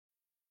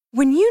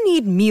When you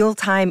need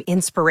mealtime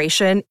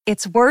inspiration,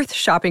 it's worth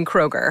shopping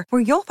Kroger,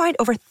 where you'll find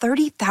over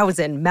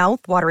 30,000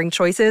 mouth-watering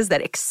choices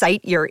that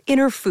excite your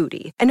inner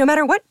foodie. And no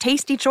matter what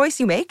tasty choice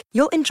you make,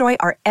 you'll enjoy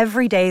our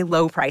everyday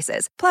low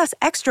prices, plus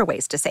extra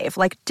ways to save,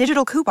 like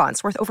digital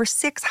coupons worth over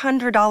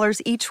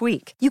 $600 each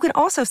week. You can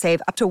also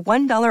save up to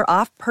 $1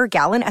 off per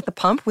gallon at the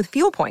pump with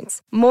fuel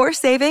points. More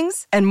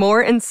savings and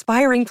more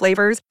inspiring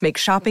flavors make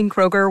shopping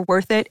Kroger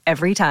worth it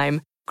every time.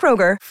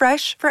 Kroger,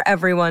 fresh for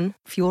everyone.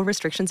 Fuel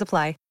restrictions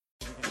apply.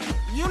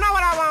 You know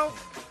what I want?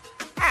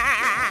 I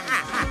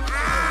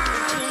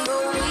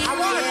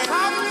want to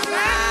talk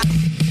tonight.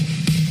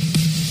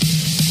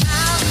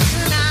 Out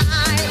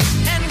tonight,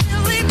 and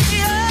we'll leave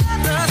the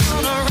others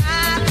on a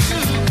ride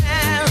to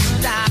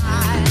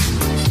paradise.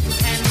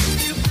 And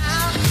you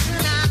out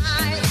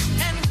tonight,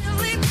 and we'll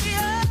leave the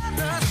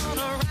others on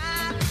a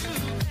ride to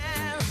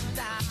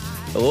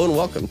paradise. Hello and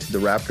welcome to the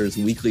Raptors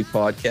Weekly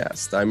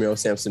Podcast. I'm your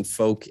host, Samson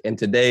Folk, and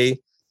today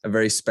a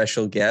very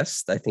special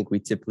guest. I think we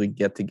typically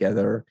get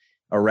together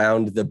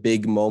around the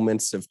big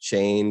moments of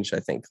change. I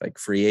think like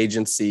free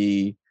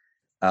agency,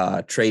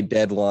 trade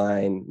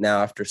deadline,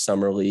 now after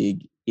summer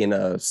league, in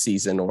a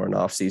season or an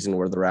off season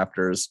where the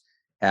Raptors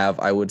have,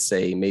 I would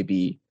say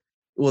maybe,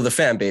 well, the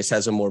fan base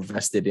has a more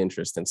vested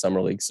interest in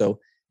summer league.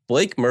 So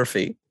Blake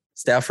Murphy,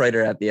 staff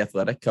writer at The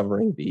Athletic,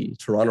 covering the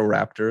Toronto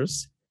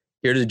Raptors,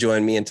 here to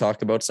join me and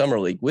talk about summer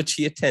league, which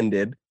he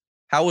attended.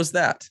 How was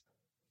that?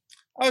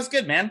 Oh, it was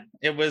good, man.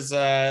 It was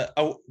a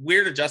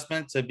weird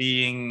adjustment to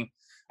seeing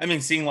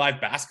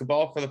live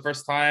basketball for the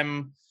first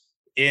time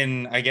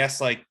in, I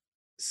guess, like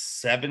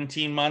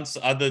 17 months,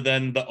 other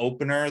than the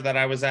opener that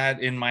I was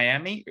at in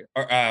Miami,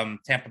 or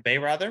Tampa Bay,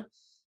 rather.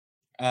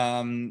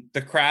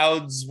 The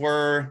crowds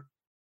were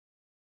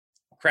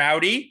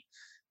crowdy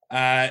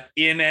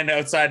in and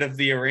outside of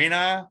the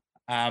arena,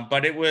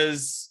 but it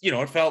was,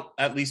 it felt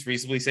at least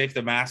reasonably safe.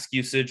 The mask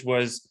usage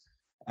was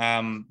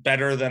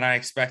better than I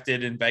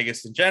expected in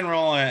Vegas in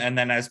general. And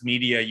then as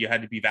media, you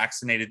had to be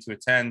vaccinated to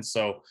attend.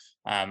 So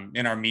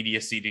in our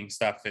media seating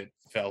stuff, it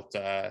felt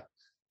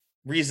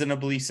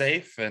reasonably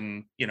safe.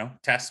 And,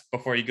 test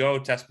before you go,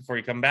 test before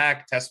you come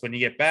back, test when you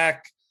get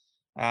back.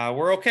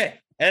 We're okay.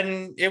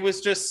 And it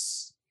was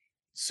just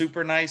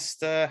super nice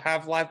to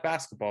have live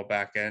basketball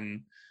back.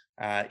 And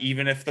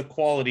even if the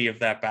quality of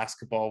that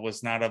basketball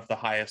was not of the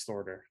highest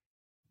order.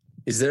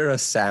 Is there a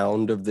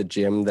sound of the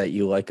gym that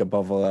you like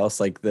above all else,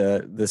 like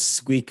the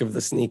squeak of the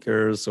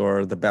sneakers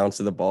or the bounce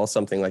of the ball,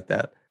 something like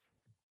that?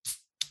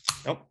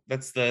 Nope,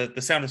 that's the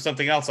sound of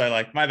something else I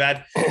like. My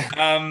bad.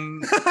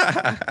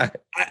 I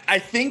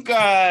think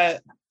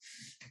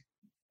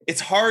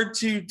it's hard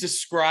to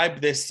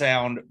describe this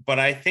sound, but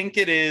I think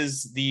it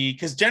is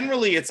because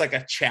generally it's like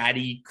a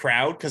chatty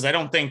crowd, because I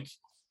don't think,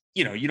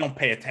 you don't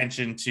pay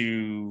attention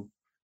to,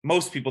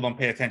 most people don't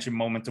pay attention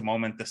moment to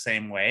moment the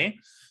same way.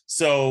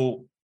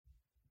 So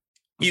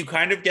you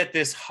kind of get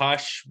this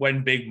hush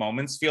when big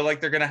moments feel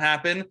like they're going to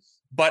happen,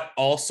 but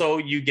also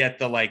you get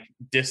the like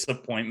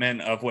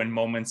disappointment of when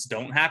moments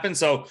don't happen.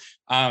 So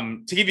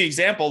to give you an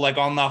example, like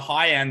on the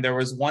high end, there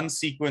was one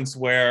sequence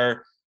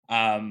where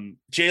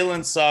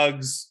Jalen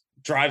Suggs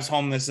drives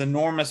home this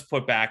enormous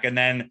putback, and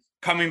then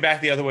coming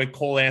back the other way,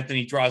 Cole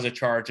Anthony draws a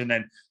charge, and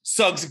then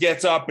Suggs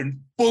gets up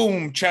and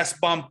boom,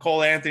 chest bump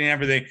Cole Anthony and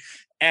everything.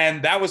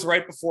 And that was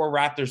right before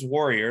Raptors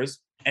Warriors.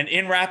 And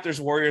in Raptors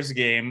Warriors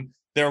game,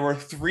 there were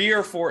 3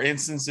 or 4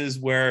 instances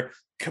where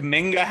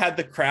Kuminga had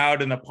the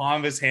crowd in the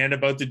palm of his hand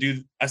about to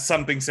do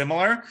something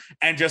similar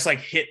and just like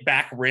hit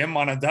back rim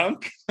on a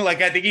dunk.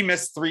 Like, I think he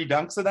missed 3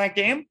 dunks in that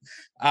game.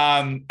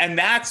 And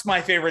that's my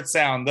favorite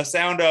sound. The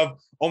sound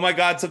of, oh my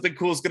God, something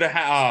cool is going to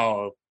happen.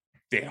 Oh,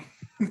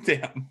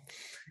 damn.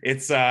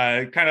 It's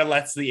kind of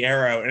lets the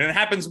air out. And it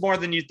happens more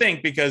than you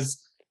think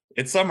because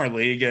it's summer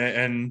league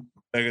and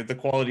the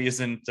quality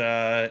isn't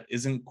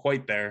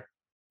quite there.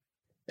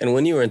 And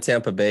when you were in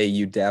Tampa Bay,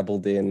 you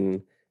dabbled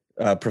in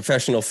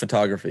professional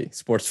photography,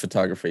 sports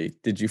photography.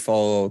 Did you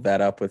follow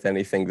that up with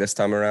anything this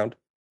time around?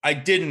 I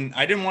didn't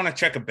want to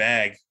check a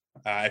bag.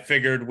 I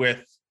figured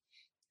with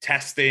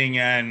testing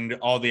and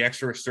all the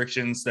extra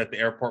restrictions that the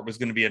airport was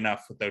going to be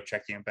enough without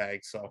checking a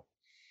bag. So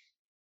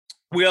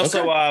we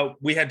also,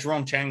 we had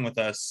Jerome Chang with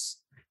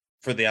us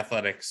for the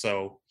Athletic.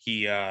 So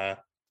he, that's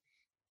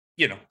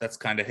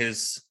kind of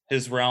his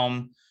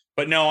realm,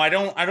 but no, I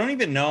don't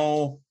even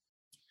know.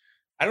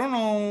 I don't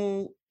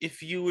know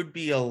if you would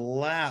be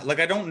allowed, like,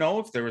 I don't know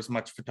if there was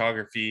much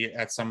photography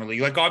at Summer League.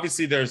 Like,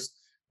 obviously there's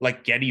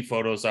like Getty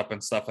photos up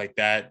and stuff like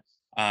that.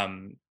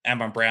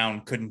 Emma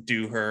Brown couldn't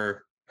do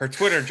her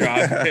Twitter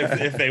job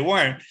if they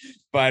weren't,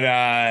 but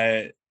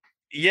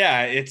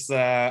yeah, it's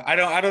I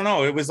don't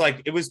know. It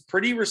was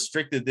pretty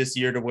restricted this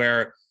year to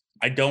where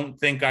I don't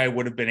think I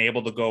would have been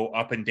able to go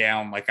up and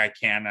down like I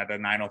can at a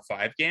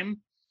 905 game.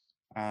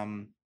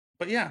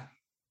 But yeah,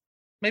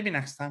 maybe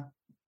next time.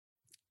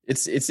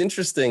 It's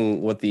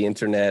interesting what the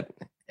internet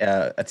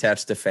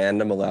attached to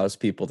fandom allows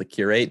people to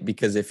curate,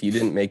 because if you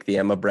didn't make the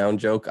Emma Brown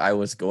joke, I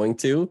was going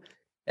to.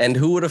 And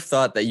who would have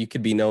thought that you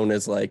could be known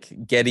as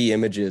like Getty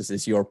Images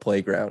is your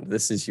playground?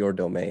 This is your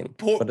domain.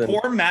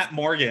 Poor Matt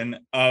Morgan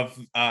of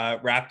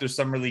Raptors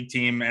Summer League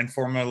team and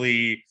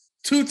formerly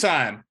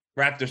two-time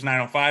Raptors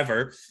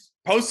 905er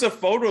posts a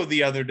photo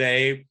the other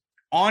day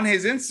on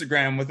his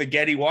Instagram with a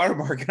Getty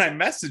watermark, and I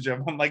message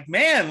him. I'm like,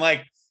 man,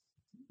 like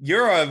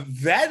you're a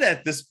vet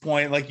at this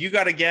point. Like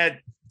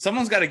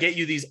someone's got to get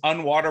you these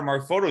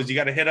unwatermarked photos. You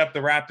got to hit up the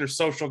Raptors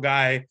social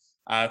guy,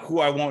 who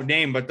I won't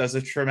name, but does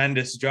a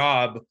tremendous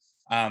job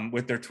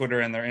with their Twitter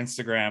and their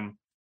Instagram.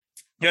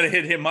 You got to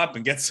hit him up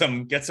and get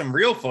some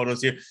real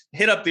photos here.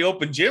 Hit up the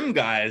open gym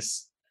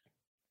guys.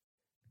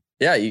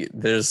 Yeah,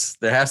 there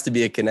has to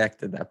be a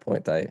connect at that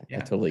point. I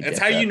totally get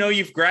That's how that. you know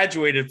you've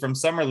graduated from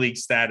summer league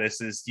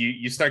status is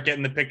you start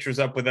getting the pictures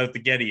up without the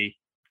Getty.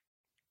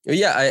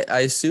 Yeah, I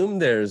assume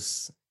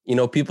there's,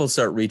 people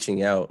start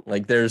reaching out.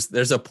 Like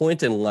there's a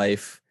point in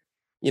life,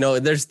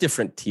 there's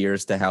different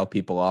tiers to how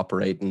people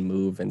operate and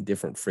move and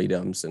different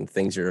freedoms and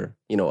things you're,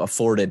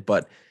 afforded.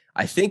 But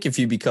I think if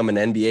you become an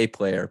NBA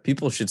player,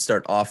 people should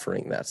start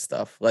offering that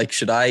stuff. Like,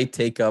 should I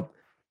take up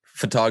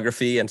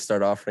photography and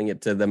start offering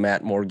it to the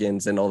Matt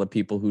Morgans and all the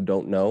people who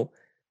don't know?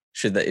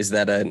 Is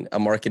that a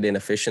market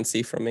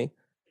inefficiency from me?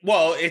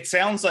 Well, it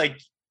sounds like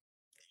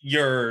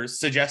you're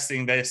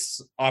suggesting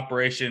this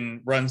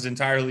operation runs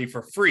entirely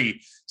for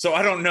free. So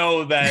I don't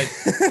know that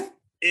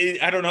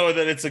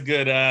it's a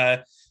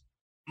good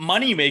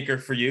money maker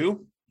for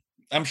you.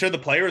 I'm sure the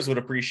players would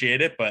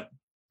appreciate it, but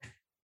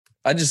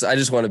I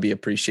just want to be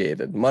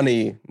appreciated.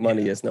 Money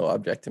is no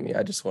object to me.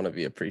 I just want to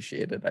be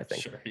appreciated, I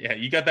think. Sure. Yeah,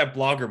 you got that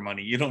blogger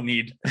money. You don't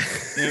need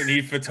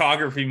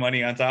photography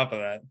money on top of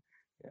that.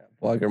 Yeah,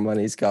 blogger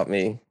money's got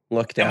me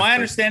looked at. Am I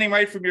understanding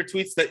right from your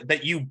tweets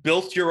that you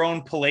built your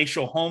own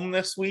palatial home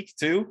this week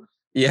too?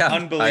 Yeah.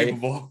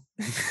 Unbelievable.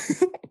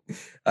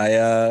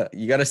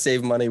 You got to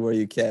save money where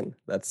you can.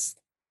 That's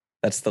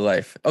the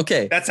life.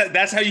 Okay.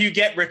 That's how you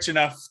get rich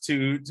enough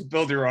to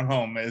build your own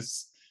home,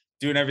 is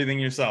doing everything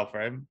yourself,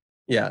 right?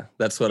 Yeah,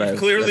 that's what I've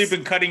clearly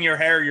been cutting your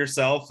hair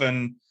yourself,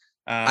 and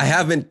I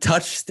haven't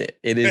touched it.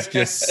 It is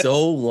just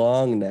so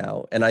long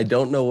now, and I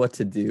don't know what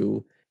to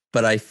do.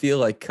 But I feel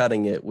like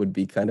cutting it would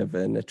be kind of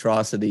an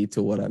atrocity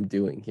to what I'm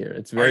doing here.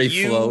 It's very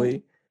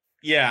flowy.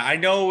 Yeah, I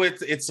know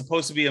it's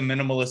supposed to be a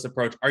minimalist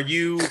approach. Are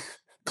you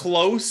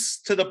close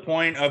to the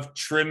point of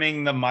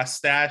trimming the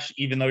mustache,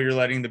 even though you're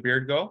letting the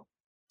beard go?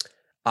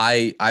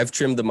 I've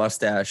trimmed the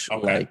mustache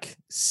like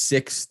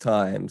 6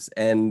 times,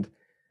 and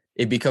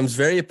it becomes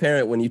very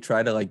apparent when you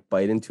try to like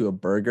bite into a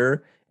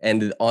burger,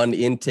 and on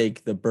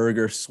intake the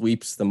burger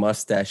sweeps the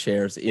mustache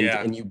hairs in,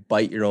 and you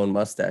bite your own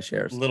mustache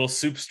hairs. Little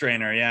soup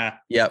strainer, yeah.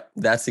 Yep,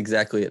 that's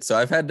exactly it. So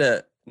I've had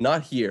to,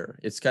 not here,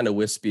 it's kind of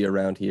wispy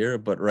around here,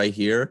 but right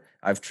here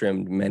I've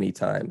trimmed many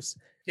times.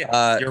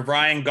 Yeah, your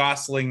Ryan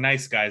Gosling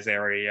nice guys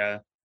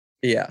area.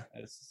 Yeah,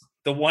 it's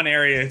the one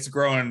area it's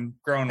growing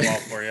well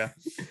for you.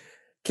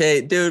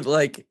 Okay, dude,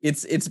 like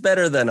it's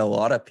better than a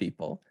lot of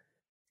people.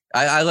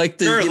 I like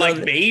to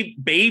like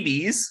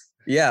babies.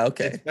 Yeah,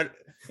 okay.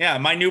 Yeah,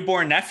 my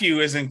newborn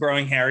nephew isn't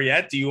growing hair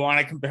yet. Do you want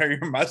to compare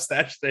your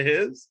mustache to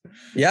his?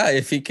 Yeah,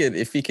 if he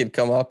could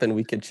come up and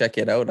we could check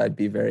it out, I'd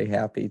be very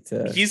happy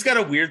to. He's got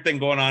a weird thing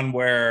going on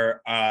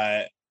where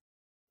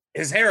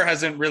his hair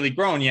hasn't really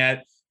grown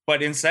yet,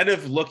 but instead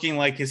of looking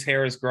like his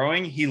hair is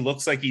growing, he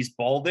looks like he's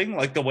balding.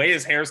 Like the way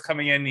his hair is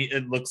coming in,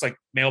 it looks like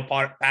male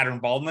pattern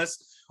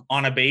baldness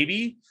on a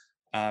baby.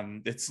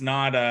 It's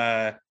not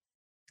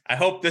I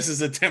hope this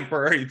is a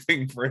temporary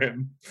thing for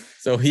him.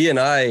 So he and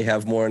I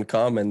have more in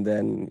common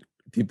than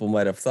people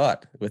might have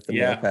thought with the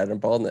male pattern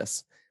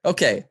baldness.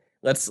 Okay,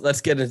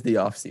 let's get into the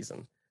off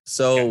season.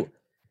 So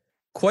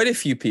quite a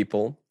few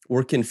people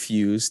were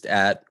confused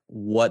at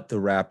what the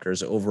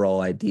Raptors' overall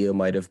idea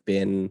might have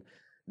been,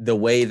 the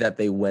way that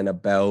they went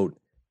about.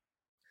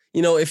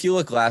 If you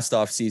look last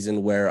off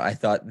season, where I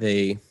thought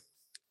they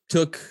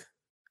took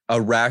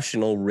a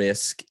rational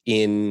risk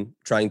in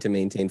trying to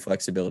maintain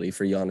flexibility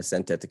for Giannis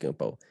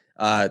Antetokounmpo.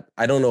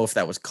 I don't know if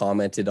that was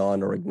commented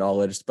on or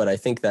acknowledged, but I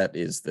think that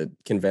is the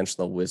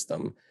conventional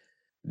wisdom.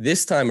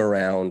 This time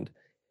around,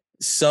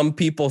 some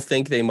people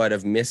think they might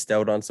have missed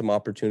out on some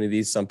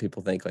opportunities. Some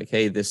people think like,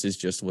 hey, this is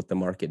just what the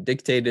market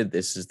dictated.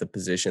 This is the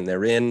position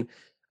they're in.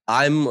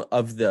 I'm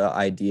of the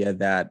idea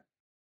that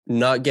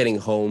not getting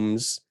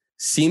Holmes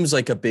seems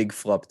like a big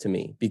flop to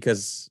me,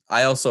 because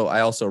I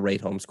also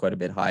rate Holmes quite a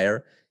bit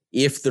higher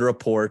if the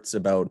reports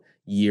about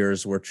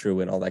years were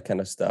true and all that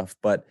kind of stuff.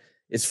 But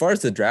as far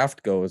as the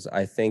draft goes,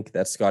 I think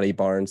that Scotty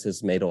Barnes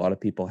has made a lot of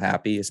people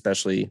happy,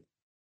 especially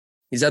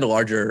he's had a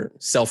larger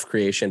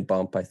self-creation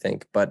bump, I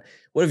think. But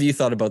what have you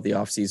thought about the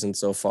offseason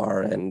so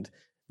far? And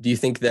do you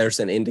think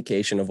there's an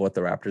indication of what the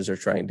Raptors are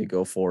trying to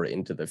go for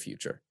into the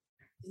future?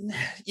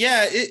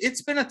 Yeah,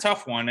 it's been a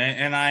tough one.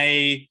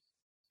 And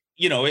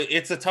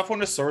it's a tough one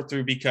to sort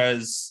through,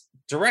 because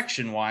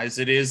direction-wise,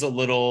 it is a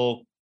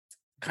little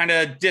kind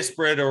of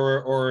disparate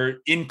or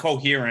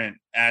incoherent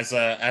as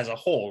a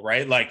whole,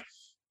 right? Like,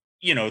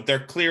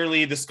 they're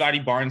clearly, the Scotty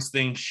Barnes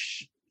thing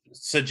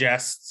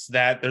suggests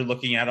that they're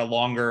looking at a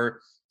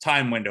longer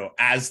time window,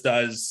 as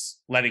does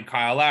letting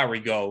Kyle Lowry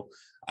go.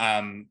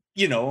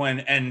 You know,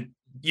 and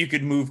you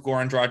could move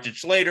Goran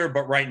Dragic later,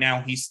 but right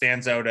now he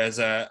stands out as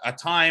a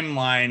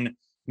timeline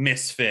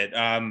misfit.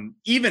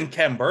 Even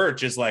Kem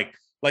Birch is like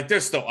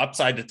there's still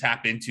upside to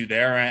tap into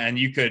there, and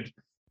you could,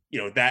 you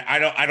know, that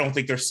I don't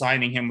think they're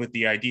signing him with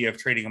the idea of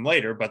trading him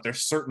later, but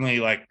there's certainly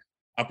like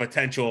a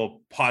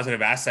potential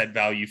positive asset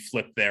value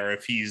flip there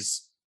if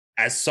he's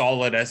as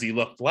solid as he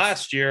looked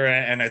last year,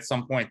 and at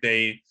some point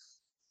they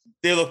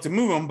look to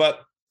move him.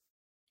 But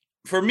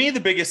for me, the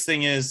biggest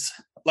thing is,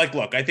 like,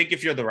 look, I think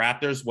if you're the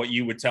Raptors, what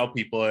you would tell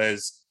people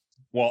is,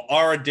 well,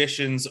 our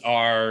additions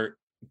are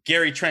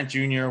Gary Trent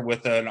Jr.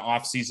 with an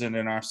offseason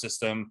in our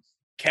system,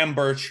 Kem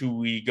Birch, who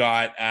we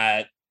got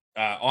at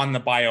on the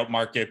buyout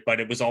market, but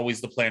it was always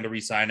the plan to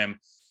re-sign him,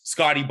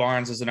 Scotty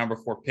Barnes as a number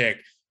 4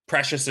 pick,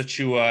 Precious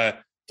Achua,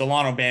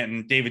 Delano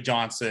Banton, David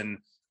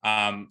Johnson.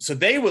 So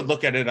they would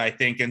look at it, I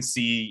think, and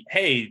see,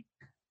 hey,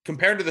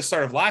 compared to the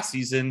start of last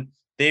season,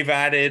 they've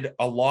added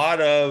a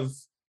lot of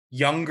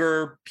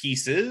younger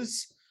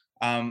pieces,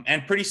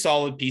 and pretty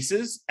solid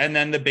pieces. And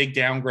then the big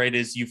downgrade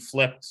is you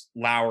flipped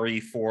Lowry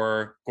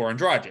for Goran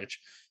Dragic.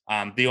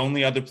 The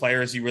only other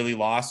players you really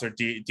lost are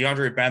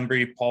DeAndre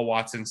Bembry, Paul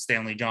Watson,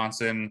 Stanley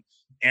Johnson,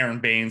 Aaron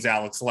Baines,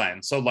 Alex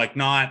Len. So like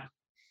not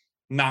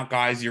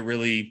guys you're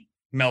really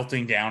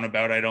melting down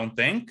about, I don't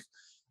think.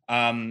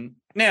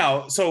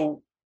 Now,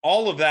 so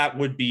all of that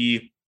would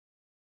be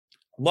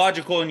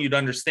logical and you'd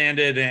understand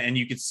it and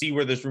you could see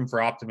where there's room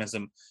for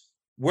optimism.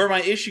 Where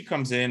my issue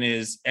comes in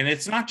is, and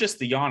it's not just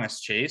the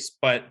Giannis chase,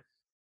 but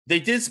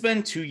they did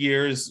spend 2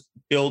 years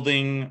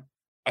building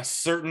a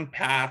certain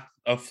path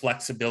of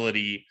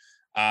flexibility.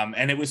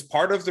 And it was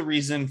part of the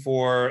reason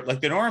for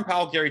like the Norman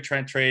Powell, Gary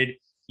Trent trade.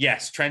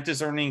 Yes, Trent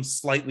is earning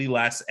slightly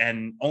less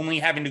and only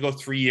having to go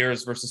 3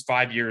 years versus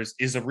 5 years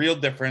is a real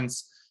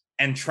difference.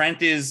 And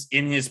Trent is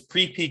in his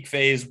pre-peak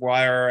phase,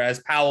 whereas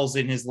Powell's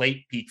in his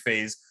late peak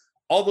phase.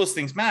 All those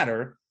things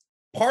matter.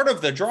 Part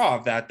of the draw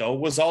of that, though,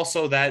 was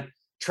also that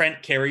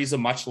Trent carries a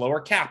much lower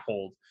cap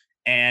hold.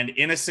 And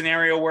in a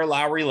scenario where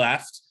Lowry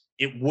left,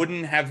 it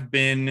wouldn't have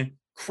been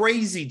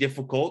crazy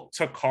difficult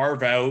to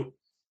carve out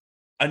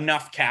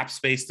enough cap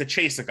space to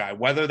chase a guy,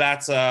 whether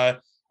that's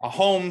a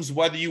Holmes,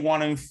 whether you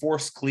want to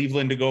force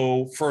Cleveland to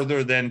go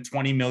further than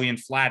 20 million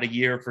flat a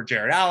year for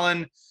Jared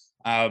Allen.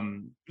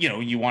 You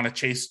know, you want to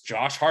chase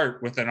Josh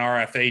Hart with an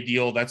RFA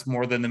deal that's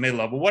more than the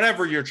mid-level,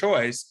 whatever your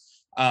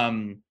choice.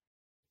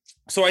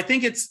 So I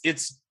think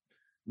it's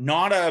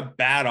not a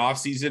bad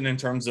offseason in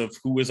terms of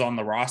who is on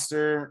the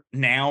roster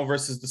now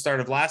versus the start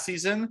of last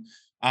season.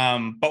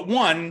 But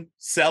one,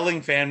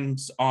 selling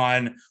fans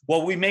on,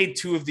 well, we made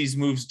 2 of these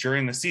moves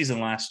during the season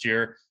last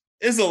year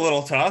is a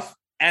little tough.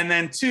 And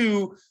then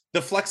 2,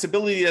 the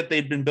flexibility that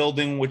they'd been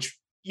building, which,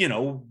 you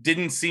know,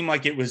 didn't seem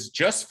like it was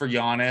just for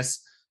Giannis.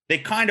 They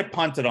kind of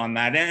punted on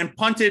that. And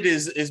punted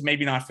is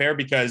maybe not fair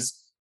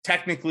because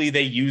technically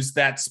they used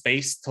that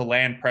space to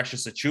land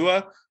Precious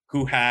Achua,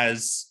 who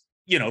has,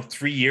 you know,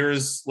 3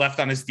 years left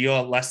on his deal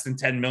at less than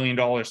 $10 million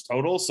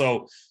total.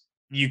 So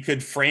you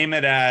could frame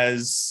it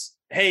as,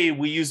 hey,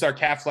 we used our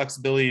cap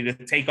flexibility to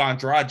take on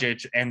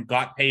Dragic and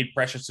got paid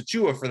Precious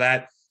Achua for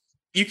that.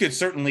 You could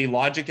certainly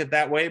logic it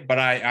that way, but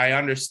I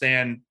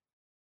understand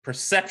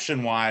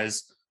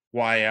perception-wise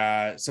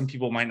why some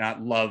people might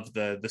not love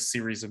the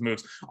series of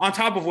moves. On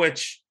top of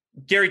which,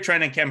 Gary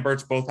Trent and Kem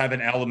Birch both have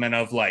an element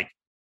of like,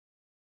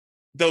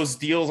 those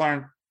deals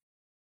aren't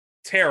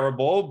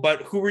terrible,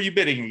 but who are you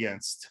bidding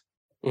against?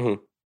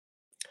 Mm-hmm.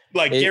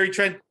 Like Gary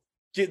Trent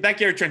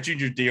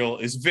Jr. deal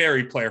is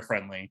very player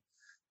friendly.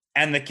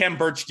 And the Kem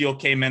Birch deal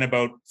came in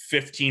about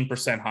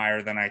 15%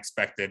 higher than I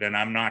expected. And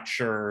I'm not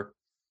sure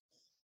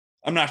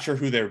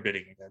who they were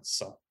bidding against.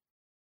 So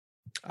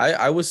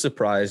I was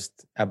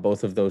surprised at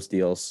both of those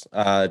deals.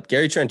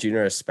 Gary Trent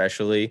Jr.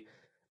 especially.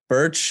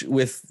 Birch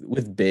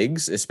with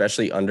bigs,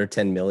 especially under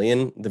 10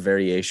 million, the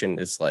variation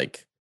is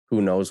like,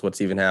 who knows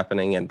what's even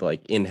happening, and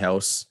like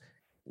in-house,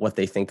 what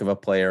they think of a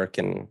player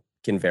can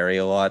vary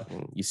a lot.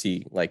 And you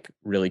see like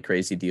really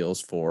crazy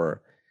deals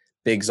for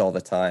bigs all the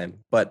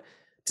time. But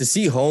to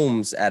see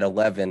Holmes at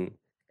 11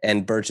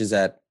 and Birch is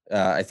at,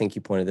 I think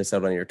you pointed this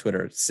out on your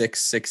Twitter,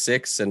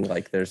 666, and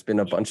like there's been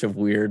a bunch of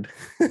weird.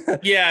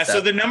 Yeah,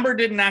 so the number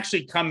didn't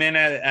actually come in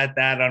at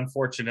that,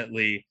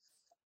 unfortunately.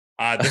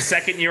 The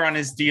second year on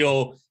his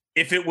deal,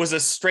 if it was a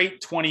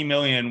straight 20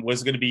 million,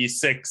 was going to be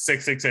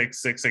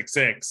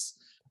 666.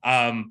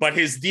 But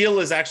his deal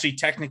is actually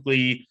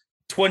technically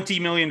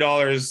 $20 million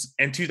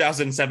and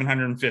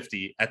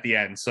 2,750 at the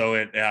end. So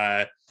it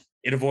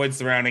avoids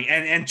the rounding.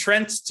 And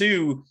Trent's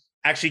too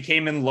actually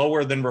came in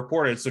lower than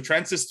reported. So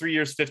Trent's is 3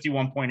 years,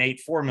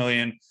 51.84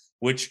 million,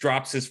 which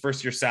drops his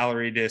first year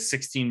salary to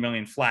 16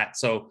 million flat.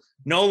 So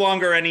no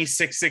longer any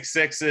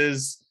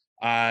 666s.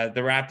 The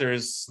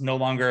Raptors no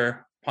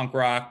longer punk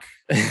rock.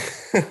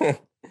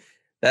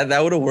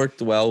 That would have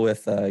worked well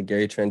with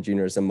Gary Trent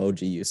Jr.'s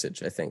emoji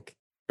usage, I think.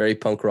 Very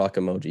punk rock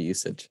emoji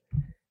usage.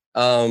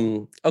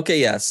 Okay,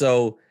 yeah.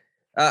 So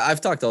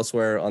I've talked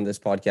elsewhere on this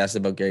podcast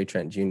about Gary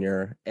Trent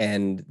Jr.,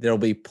 and there'll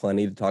be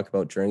plenty to talk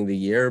about during the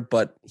year,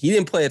 but he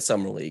didn't play at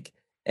Summer League.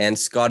 And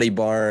Scotty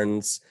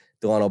Barnes,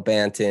 Delano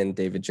Banton,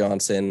 David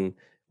Johnson,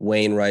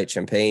 Wainwright,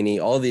 Champagne,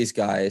 all these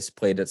guys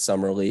played at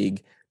Summer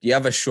League. Do you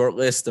have a short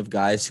list of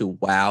guys who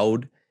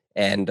wowed,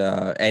 and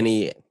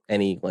any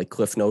like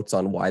cliff notes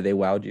on why they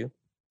wowed you?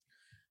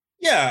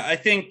 Yeah, I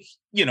think,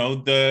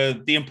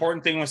 the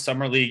important thing with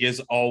Summer League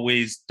is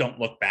always don't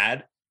look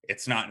bad.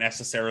 It's not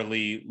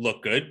necessarily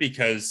look good,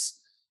 because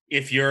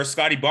if you're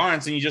Scotty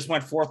Barnes and you just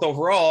went 4th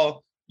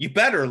overall, you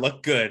better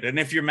look good. And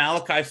if you're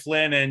Malachi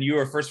Flynn and you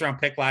were a first round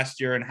pick last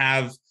year and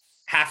have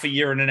half a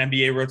year in an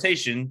NBA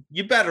rotation,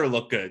 you better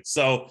look good.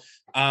 So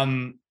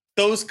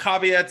those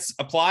caveats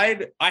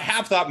applied. I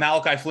have thought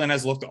Malachi Flynn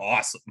has looked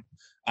awesome.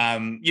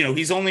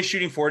 He's only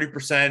shooting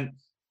 40%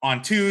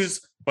 on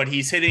twos, but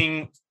he's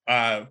hitting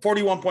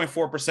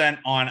 41.4%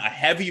 on a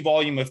heavy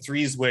volume of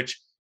threes, which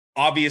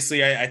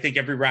obviously I think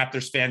every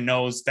Raptors fan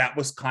knows that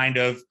was kind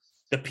of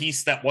the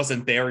piece that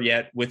wasn't there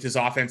yet with his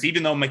offense,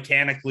 even though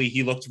mechanically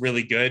he looked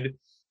really good.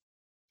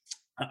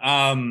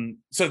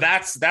 So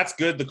that's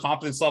good. The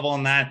confidence level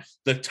on that,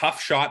 the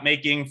tough shot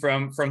making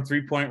from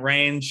 3-point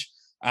range.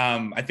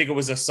 I think it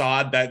was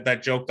Assad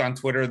that joked on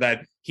Twitter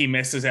that he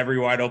misses every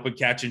wide open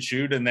catch and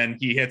shoot, and then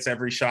he hits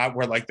every shot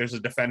where like there's a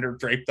defender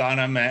draped on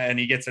him and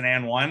he gets an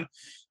and one.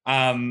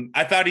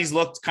 I thought he's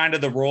looked kind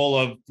of the role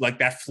of like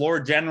that floor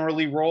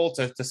generally role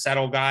to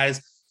settle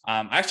guys.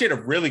 I actually had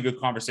a really good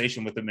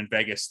conversation with him in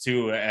Vegas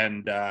too,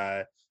 and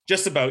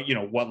just about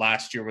what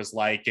last year was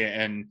like,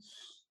 and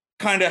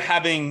kind of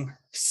having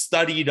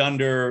studied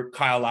under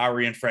Kyle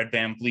Lowry and Fred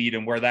VanVleet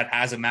and where that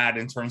has him at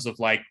in terms of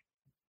like,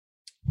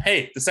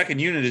 hey, the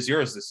second unit is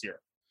yours this year.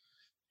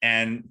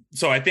 And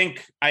so I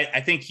think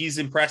he's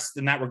impressed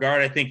in that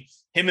regard. I think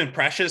him and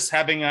Precious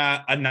having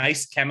a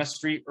nice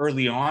chemistry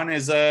early on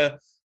is a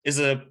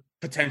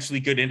potentially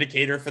good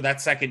indicator for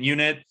that second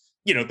unit.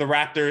 It's the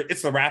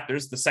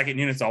Raptors. The second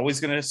unit's always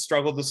going to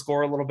struggle to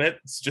score a little bit.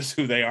 It's just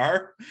who they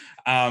are.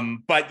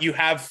 But you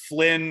have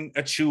Flynn,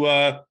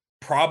 Achua,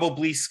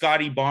 probably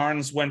Scotty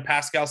Barnes when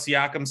Pascal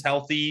Siakam's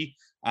healthy.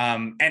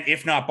 And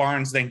if not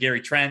Barnes, then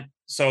Gary Trent.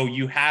 So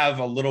you have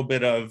a little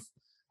bit of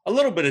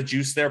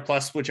juice there,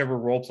 plus whichever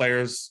role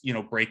players,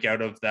 break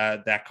out of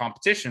that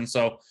competition.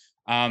 So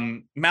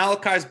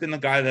Malachi's been the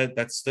guy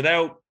that stood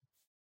out.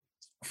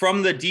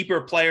 From the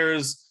deeper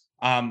players,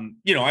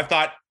 I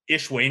thought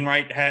Ish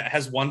Wainwright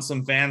has won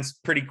some fans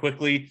pretty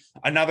quickly.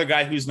 Another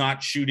guy who's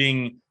not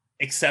shooting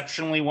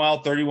exceptionally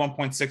well,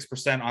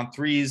 31.6% on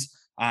threes.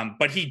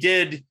 But he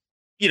did,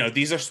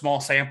 these are small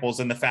samples.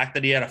 And the fact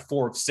that he had a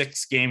 4 of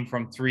 6 game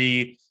from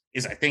three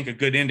is, I think, a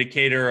good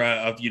indicator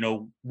of,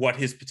 what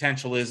his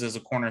potential is as a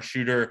corner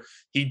shooter.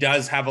 He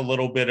does have a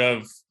little bit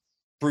of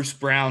Bruce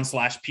Brown /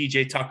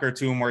 PJ Tucker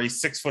to him, where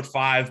he's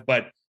 6'5",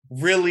 but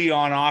really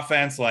on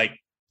offense, like,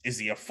 is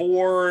he a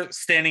 4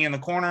 standing in the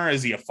corner?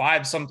 Is he a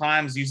 5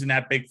 sometimes, using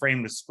that big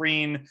frame to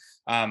screen?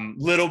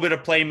 Little bit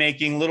of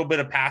playmaking, little bit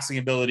of passing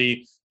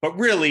ability, but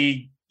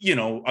really,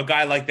 a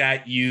guy like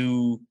that,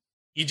 you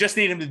just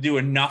need him to do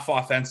enough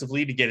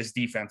offensively to get his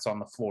defense on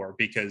the floor,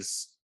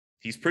 because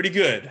he's pretty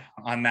good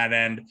on that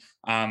end.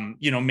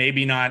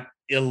 Maybe not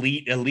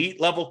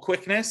elite level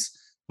quickness,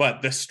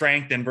 but the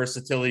strength and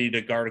versatility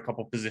to guard a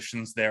couple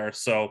positions there.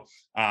 So,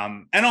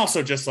 and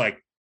also just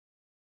like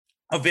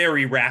a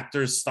very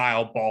Raptors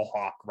style ball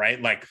hawk,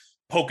 right? Like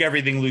poke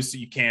everything loose that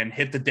you can,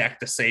 hit the deck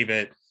to save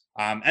it.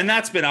 And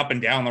that's been up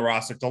and down the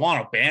roster.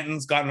 Delano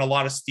Banton's gotten a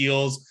lot of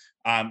steals.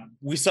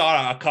 We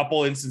saw a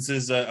couple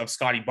instances of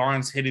Scotty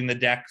Barnes hitting the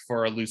deck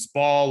for a loose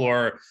ball,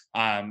 or,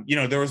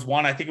 there was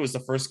one, I think it was the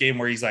first game,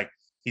 where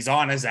he's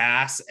on his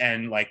ass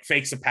and like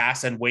fakes a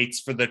pass and waits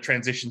for the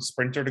transition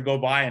sprinter to go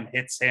by and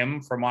hits him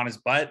from on his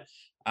butt.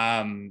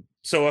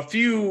 So a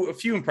few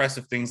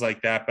impressive things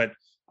like that, but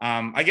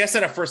I guess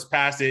at a first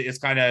pass, it's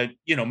kind of,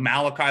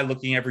 Malachi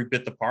looking every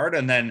bit the part.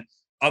 And then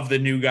of the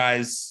new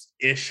guys,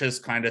 Ish has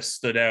kind of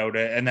stood out.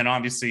 And then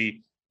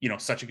obviously,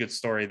 such a good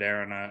story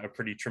there, and a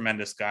pretty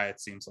tremendous guy, it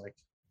seems like.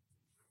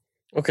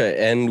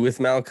 Okay. And with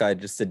Malachi,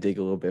 just to dig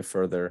a little bit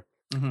further,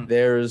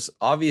 there's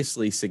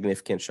obviously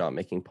significant shot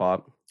making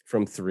pop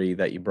from three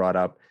that you brought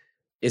up.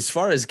 As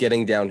far as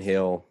getting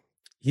downhill,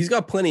 he's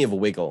got plenty of a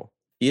wiggle.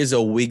 He is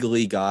a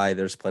wiggly guy.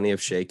 There's plenty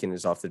of shake in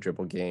his off the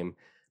dribble game.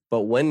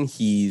 But when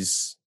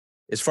as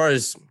far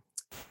as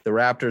the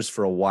Raptors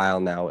for a while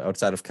now,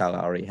 outside of Kyle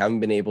Lowry,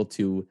 haven't been able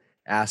to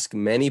ask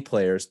many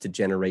players to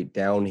generate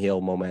downhill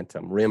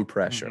momentum, rim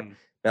pressure.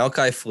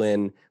 Malachi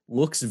Flynn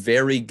looks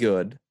very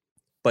good,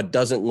 but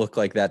doesn't look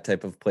like that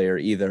type of player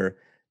either.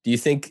 Do you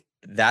think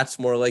that's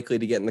more likely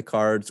to get in the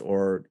cards,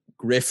 or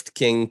Grift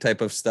King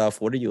type of stuff?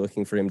 What are you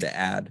looking for him to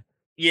add?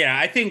 Yeah,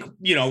 I think,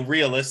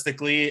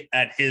 realistically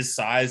at his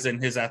size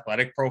and his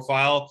athletic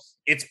profile,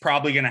 it's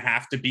probably going to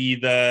have to be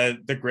the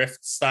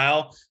Grift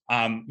style.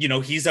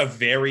 He's a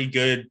very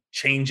good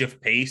change of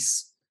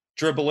pace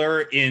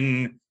dribbler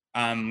in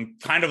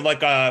kind of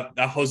like a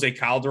Jose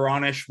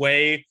Calderon-ish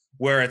way,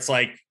 where it's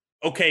like,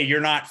 okay,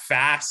 you're not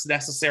fast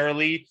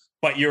necessarily,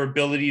 but your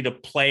ability to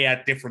play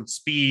at different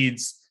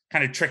speeds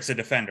kind of tricks a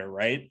defender,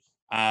 right?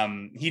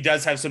 He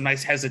does have some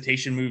nice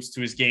hesitation moves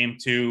to his game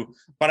too,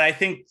 but I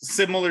think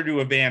similar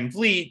to a Van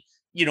Vliet,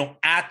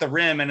 at the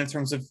rim and in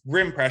terms of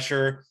rim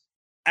pressure,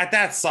 at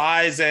that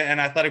size and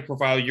athletic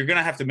profile, you're going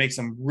to have to make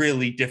some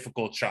really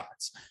difficult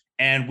shots.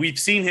 And we've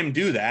seen him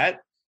do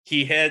that.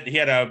 He had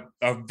a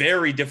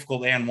very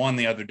difficult and one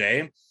the other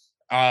day.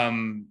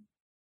 And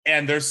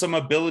there's some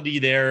ability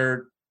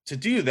there to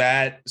do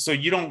that. So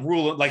you don't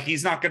rule it like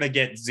he's not going to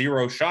get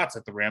 0 shots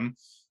at the rim.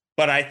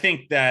 But I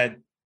think that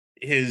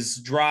his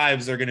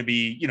drives are going to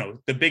be,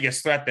 the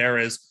biggest threat there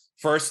is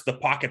first the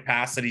pocket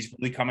pass that he's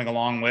really coming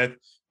along with.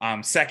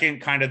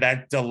 Second, kind of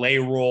that delay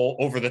roll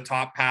over the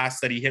top pass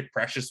that he hit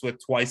Precious with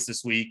twice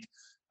this week.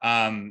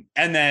 And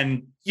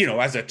then,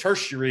 as a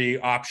tertiary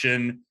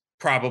option,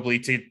 probably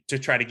to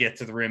try to get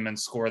to the rim and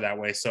score that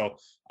way. So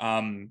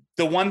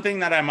the one thing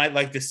that I might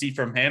like to see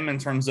from him in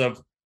terms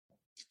of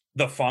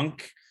the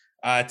funk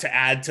to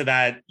add to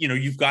that,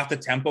 you've got the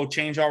tempo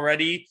change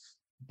already,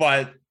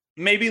 but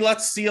maybe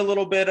let's see a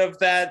little bit of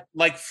that,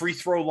 like free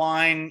throw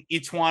line,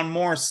 E'Twaun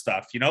Moore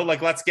stuff,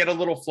 like let's get a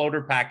little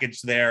floater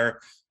package there.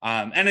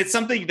 And it's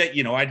something that,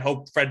 I'd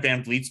hope Fred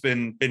VanVleet's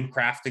been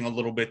crafting a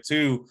little bit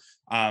too.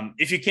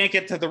 If you can't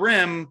get to the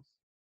rim,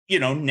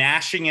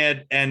 gnashing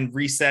it and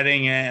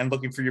resetting it and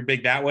looking for your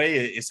big that way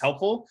is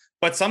helpful.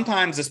 But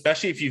sometimes,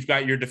 especially if you've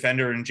got your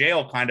defender in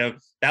jail, kind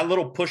of that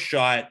little push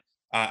shot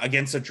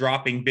against a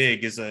dropping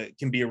big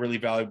can be a really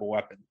valuable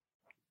weapon.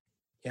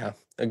 Yeah,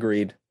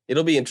 agreed.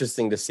 It'll be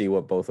interesting to see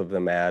what both of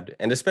them add.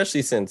 And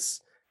especially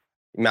since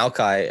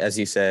Malaki, as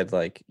you said,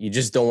 like you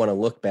just don't want to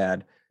look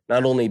bad.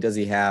 Not only does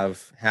he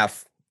have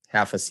half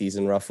a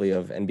season roughly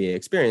of NBA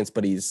experience,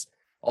 but he's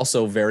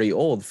also very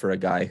old for a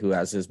guy who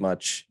has as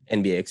much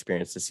NBA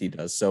experience as he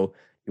does. So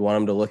you want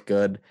him to look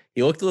good.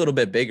 He looked a little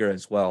bit bigger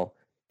as well.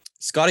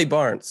 Scotty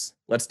Barnes.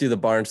 Let's do the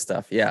Barnes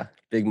stuff. Yeah.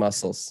 Big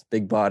muscles,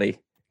 big body,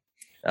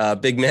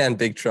 big man,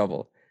 big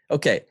trouble.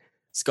 Okay.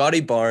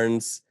 Scotty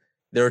Barnes.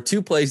 There are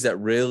 2 plays that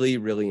really,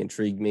 really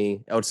intrigued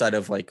me outside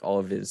of like all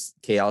of his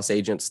chaos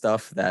agent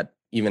stuff that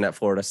even at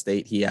Florida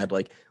State, he had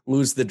like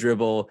lose the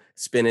dribble,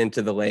 spin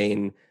into the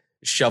lane,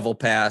 shovel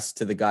pass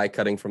to the guy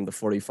cutting from the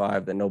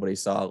 45 that nobody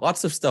saw.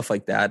 Lots of stuff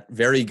like that.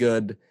 Very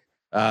good.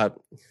 Not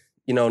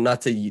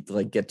to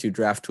like get too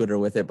draft Twitter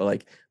with it, but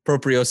like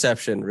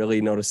proprioception,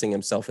 really noticing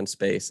himself in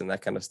space and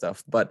that kind of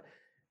stuff. But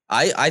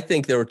I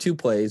think there were 2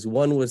 plays.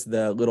 One was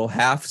the little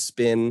half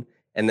spin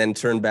and then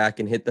turn back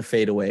and hit the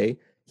fadeaway.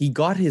 He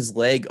got his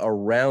leg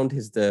around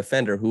his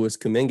defender, who was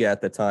Kuminga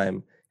at the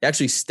time. He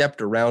actually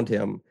stepped around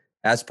him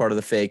as part of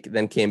the fake,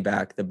 then came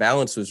back. The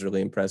balance was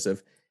really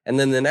impressive. And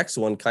then the next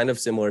one, kind of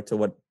similar to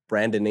what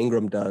Brandon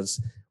Ingram does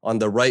on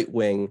the right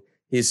wing,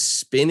 his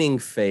spinning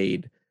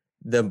fade,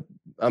 the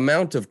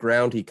amount of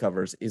ground he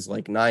covers is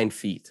like 9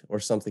 feet or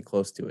something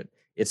close to it.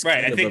 It's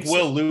right. I think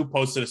Will Liu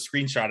posted a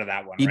screenshot of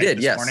that one. He did,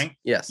 this yes. morning.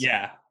 Yes.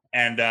 Yeah.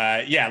 And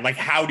like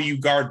how do you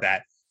guard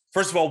that?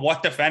 First of all,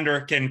 what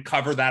defender can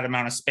cover that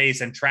amount of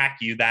space and track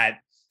you that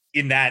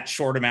in that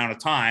short amount of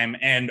time?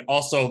 And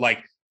also,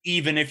 like,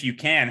 even if you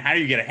can, how do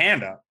you get a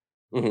hand up?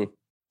 Mm-hmm.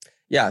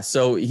 Yeah,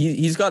 so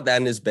he's got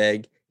that in his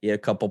bag. He had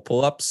a couple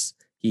pull-ups.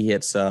 He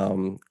hit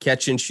some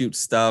catch and shoot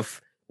stuff.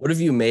 What have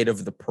you made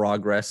of the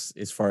progress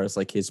as far as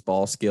like his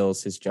ball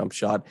skills, his jump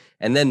shot,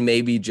 and then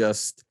maybe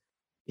just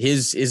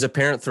his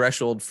apparent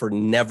threshold for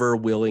never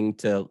willing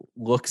to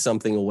look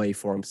something away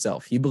for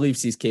himself? He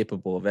believes he's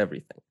capable of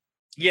everything.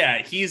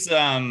 Yeah, he's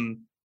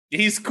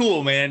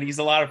cool, man. He's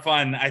a lot of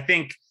fun. I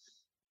think,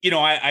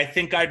 I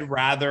think I'd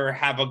rather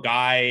have a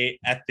guy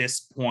at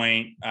this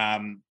point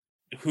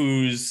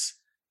who's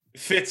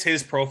fits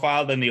his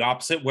profile than the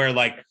opposite, where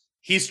like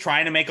he's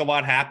trying to make a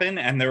lot happen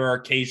and there are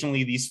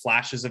occasionally these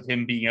flashes of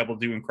him being able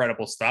to do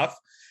incredible stuff,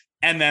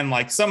 and then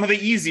like some of the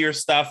easier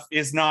stuff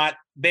is not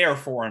there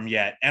for him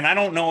yet. And I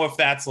don't know if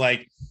that's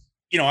like,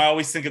 I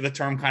always think of the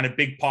term kind of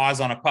big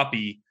paws on a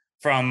puppy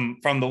from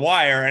The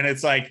Wire, and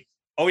it's like,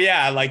 oh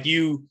yeah, like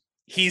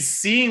he's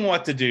seeing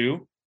what to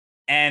do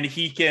and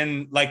he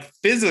can like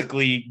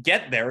physically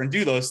get there and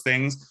do those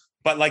things.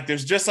 But like,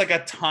 there's just like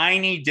a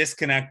tiny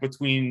disconnect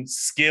between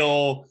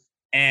skill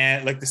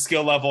and like the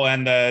skill level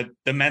and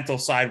the mental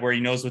side where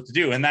he knows what to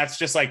do. And that's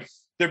just like,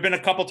 there've been a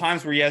couple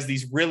times where he has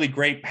these really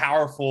great,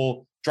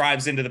 powerful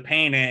drives into the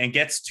paint and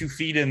gets 2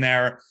 feet in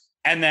there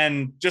and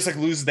then just like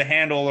loses the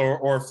handle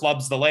or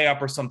flubs the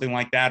layup or something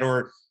like that.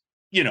 Or,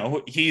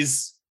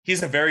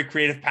 he's a very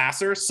creative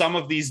passer. Some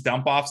of these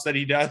dump offs that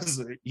he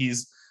does,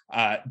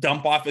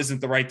 dump off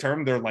isn't the right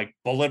term. They're like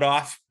bullet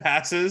off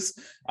passes.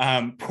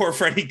 Poor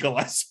Freddie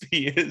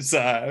Gillespie is,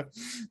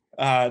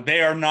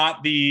 they are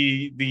not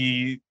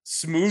the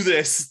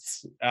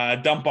smoothest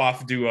dump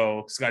off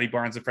duo, Scotty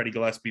Barnes and Freddie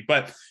Gillespie.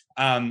 But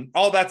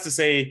all that's to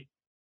say,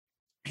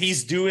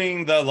 he's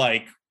doing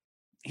the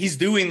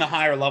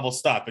higher level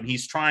stuff and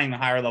he's trying the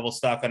higher level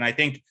stuff. And I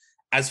think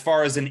as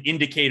far as an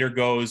indicator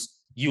goes,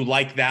 you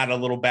like that a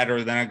little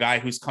better than a guy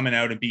who's coming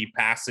out and being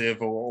passive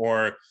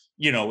or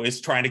is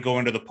trying to go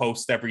into the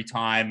post every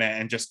time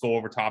and just go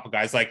over top of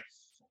guys. Like,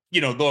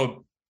 the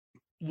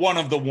one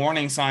of the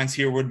warning signs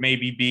here would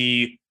maybe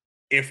be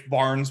if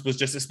Barnes was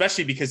just,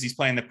 especially because he's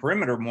playing the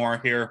perimeter more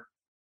here,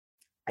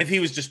 if he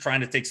was just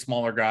trying to take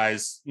smaller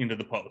guys into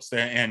the post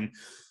and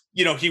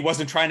he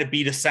wasn't trying to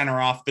beat a center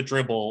off the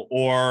dribble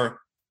or,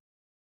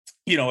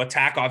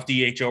 attack off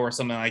DHO or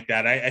something like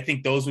that. I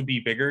think those would be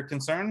bigger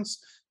concerns.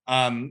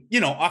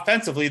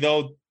 Offensively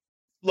though,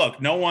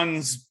 look, no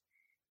one's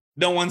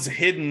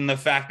hidden the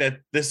fact that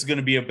this is going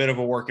to be a bit of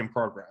a work in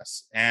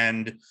progress.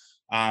 And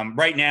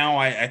right now,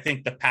 I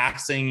think the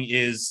passing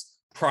is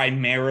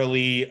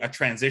primarily a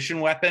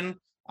transition weapon.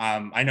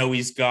 I know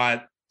he's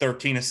got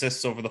 13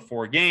 assists over the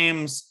 4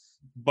 games,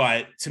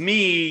 but to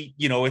me,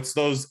 it's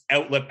those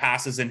outlet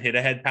passes and hit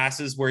ahead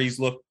passes where he's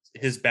looked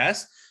his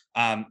best.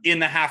 In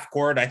the half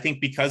court, I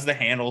think because the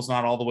handle's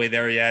not all the way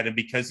there yet, and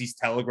because he's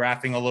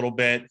telegraphing a little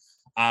bit,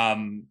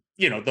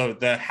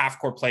 the half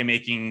court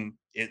playmaking,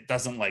 it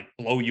doesn't like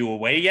blow you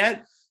away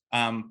yet.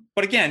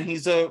 But again,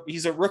 he's a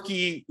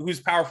rookie who's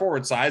power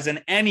forward size,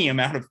 and any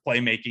amount of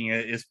playmaking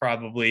is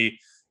probably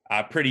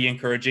pretty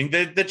encouraging.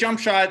 The jump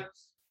shot,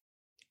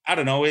 I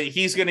don't know.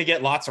 He's going to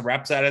get lots of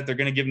reps at it. They're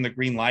going to give him the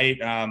green light.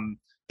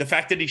 The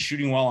fact that he's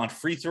shooting well on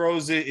free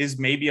throws is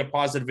maybe a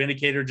positive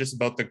indicator just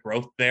about the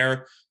growth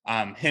there.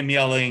 Him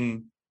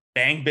yelling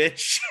 "bang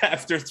bitch"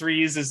 after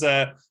threes is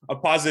a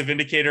positive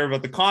indicator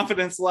about the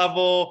confidence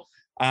level.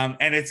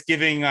 And it's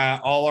giving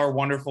all our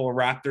wonderful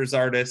Raptors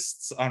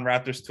artists on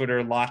Raptors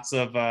Twitter lots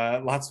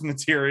of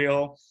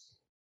material.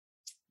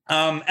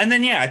 And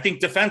then, I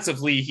think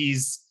defensively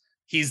he's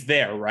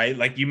there, right?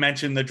 Like you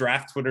mentioned the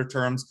draft Twitter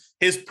terms,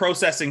 his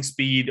processing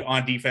speed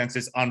on defense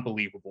is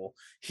unbelievable.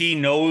 He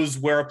knows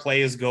where a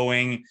play is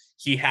going.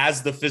 He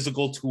has the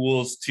physical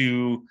tools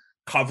to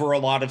cover a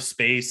lot of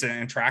space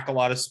and track a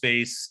lot of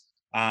space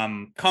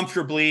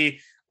comfortably.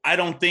 I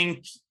don't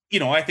think,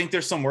 I think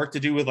there's some work to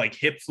do with like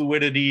hip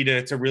fluidity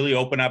to really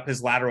open up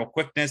his lateral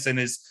quickness and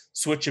his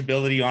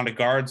switchability onto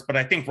guards. But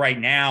I think right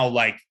now,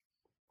 like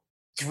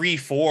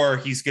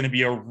 3-4, he's going to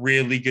be a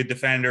really good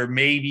defender,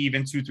 maybe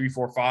even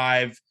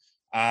 2-3-4-5.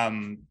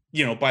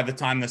 By the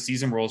time the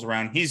season rolls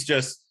around, he's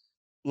just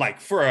like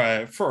for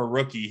a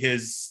rookie,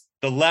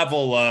 the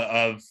level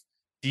of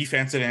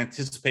defensive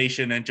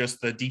anticipation and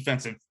just the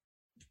defensive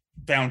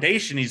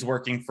foundation he's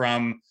working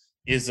from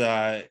is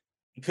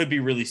could be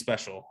really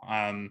special.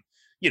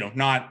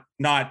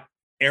 Not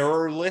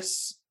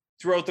errorless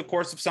throughout the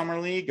course of summer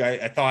league.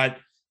 I thought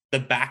the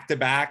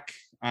back-to-back,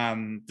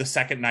 the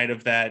second night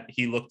of that,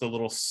 he looked a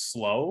little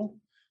slow,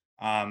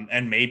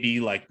 and maybe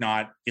like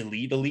not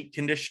elite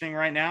conditioning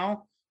right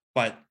now,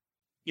 but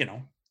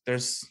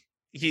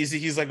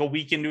he's like a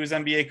week into his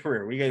NBA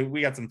career.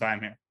 We got some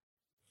time here.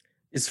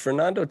 Is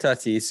Fernando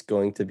Tatis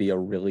going to be a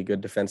really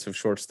good defensive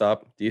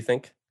shortstop, do you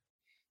think?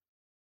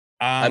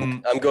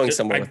 I'm going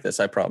somewhere with this,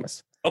 I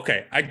promise.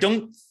 Okay, I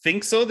don't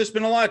think so. There's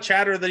been a lot of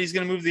chatter that he's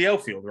going to move to the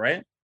outfield,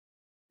 right?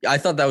 I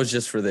thought that was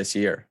just for this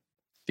year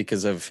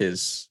because of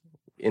his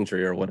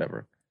injury or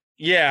whatever.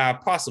 Yeah,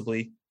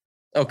 possibly.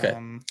 Okay.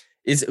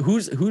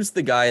 Who's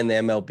the guy in the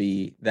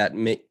MLB that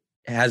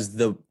has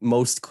the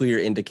most clear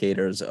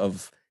indicators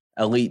of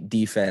elite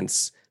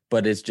defense,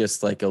 but is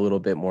just like a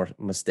little bit more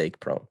mistake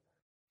prone?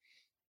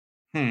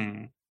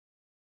 I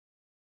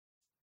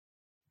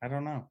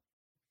don't know.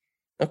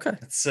 Okay.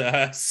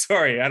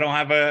 Sorry, I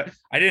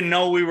didn't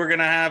know we were going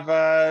to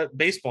have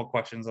baseball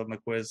questions on the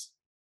quiz.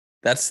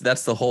 That's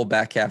the whole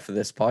back half of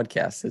this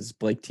podcast is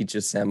Blake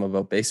teaches Sam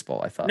about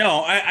baseball, I thought.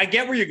 No, I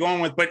get where you're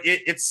going with, but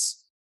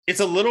it's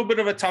a little bit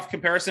of a tough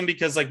comparison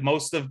because like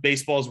most of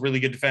baseball's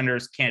really good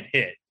defenders can't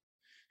hit.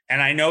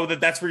 And I know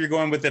that that's where you're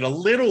going with it a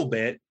little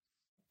bit,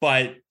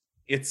 but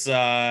it's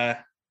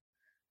a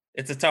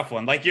tough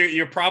one. Like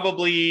you're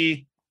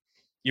probably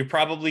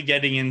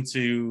getting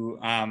into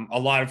a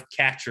lot of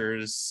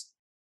catchers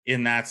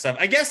in that stuff.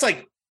 I guess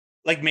like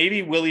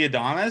maybe Willy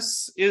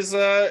Adames is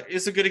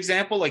a good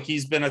example. Like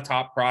he's been a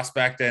top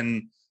prospect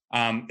and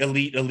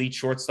elite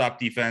shortstop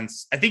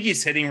defense. I think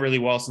he's hitting really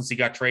well since he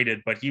got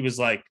traded, but he was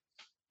like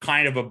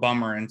kind of a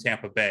bummer in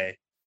Tampa Bay.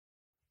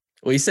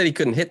 Well, he said he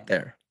couldn't hit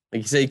there.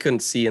 Like he said he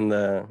couldn't see in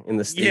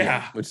the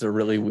stadium, which is a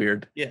really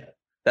weird. Yeah.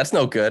 That's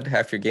no good.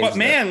 Half your games. But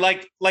man,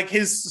 like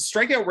his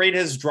strikeout rate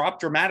has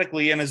dropped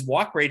dramatically and his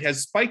walk rate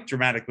has spiked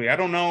dramatically. I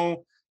don't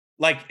know.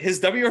 Like his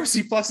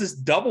WRC plus is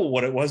double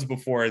what it was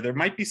before. There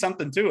might be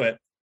something to it.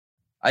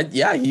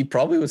 He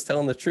probably was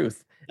telling the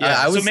truth.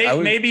 Yeah.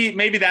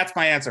 Maybe that's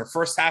my answer.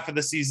 First half of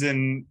the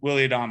season,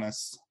 Willy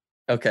Adames.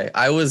 Okay.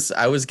 I was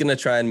going to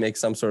try and make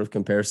some sort of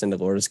comparison to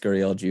Lourdes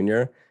Gurriel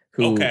Jr.,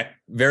 who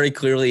very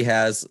clearly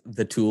has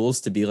the tools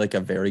to be like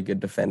a very good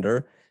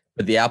defender,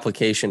 but the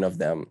application of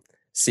them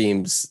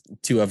seems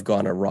to have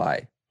gone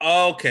awry.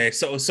 Okay.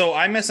 So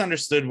I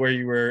misunderstood where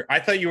you were. I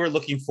thought you were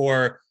looking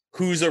for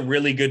who's a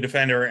really good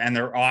defender and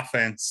their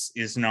offense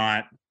is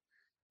not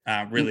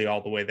really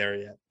all the way there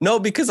yet. No,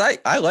 because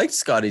I liked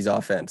Scotty's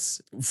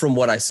offense from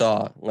what I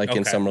saw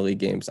in summer league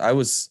games.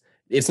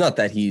 It's not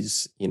that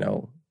he's,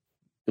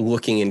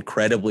 looking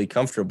incredibly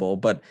comfortable,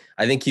 but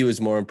I think he was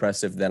more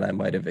impressive than I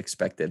might have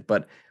expected.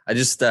 But I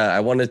just I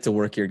wanted to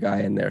work your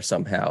guy in there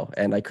somehow,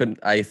 and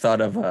I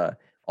thought of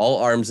all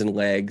arms and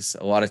legs,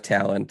 a lot of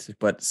talent,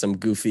 but some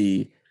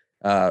goofy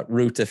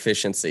route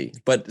efficiency.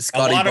 But A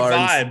Scotty lot Barnes,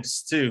 of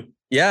vibes too.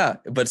 yeah,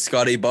 but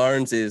Scotty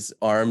Barnes is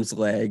arms,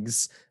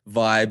 legs,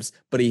 vibes,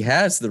 but he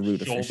has the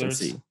route Shoulders.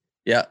 efficiency.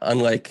 Yeah,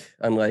 unlike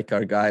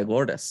our guy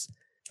Lourdes.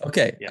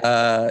 Okay.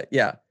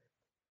 Yeah.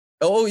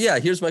 Oh yeah,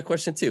 here's my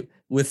question too.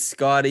 With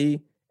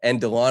Scotty and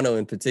Delano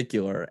in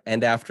particular,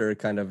 and after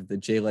kind of the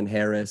Jalen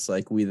Harris,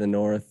 like We the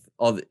North,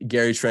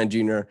 Gary Trent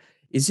Jr.,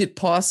 is it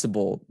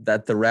possible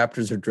that the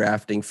Raptors are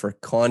drafting for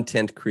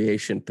content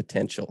creation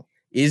potential?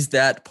 Is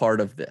that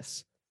part of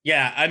this?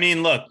 Yeah, I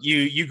mean, look,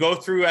 you go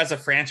through as a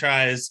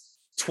franchise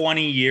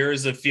 20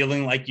 years of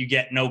feeling like you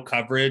get no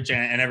coverage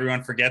and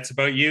everyone forgets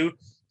about you.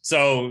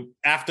 So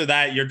after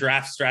that, your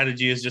draft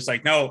strategy is just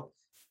like, no,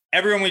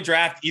 everyone we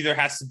draft either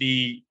has to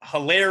be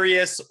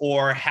hilarious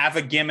or have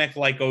a gimmick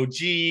like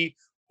OG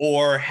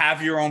or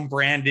have your own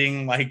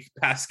branding like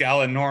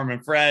Pascal and Norm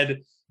and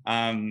Fred.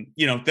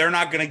 They're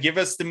not going to give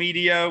us the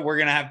media. We're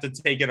going to have to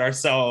take it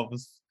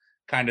ourselves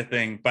kind of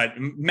thing. But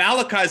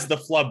Malachi's the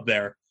flub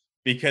there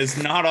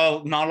because not a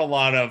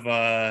lot of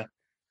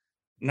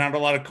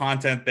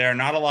content there,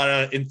 not a lot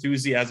of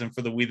enthusiasm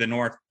for the We the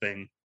North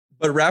thing.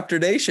 But Raptor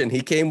Nation,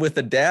 he came with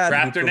a dad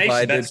Raptor who Nation,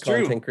 provided that's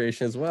content true.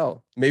 creation as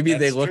well. Maybe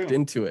they That's looked true.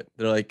 into it.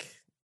 They're like,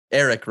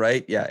 Eric,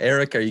 right? Yeah,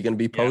 Eric, are you going to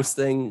be Yeah.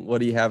 posting? What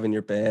do you have in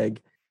your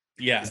bag?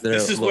 Yeah, Is there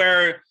this a is look-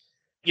 where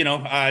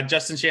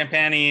Justin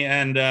Champagny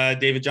and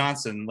David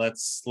Johnson.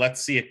 Let's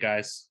see it,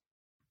 guys.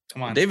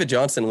 Come on. David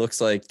Johnson looks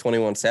like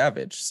 21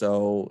 Savage,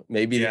 so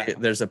maybe Yeah.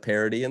 there's a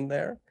parody in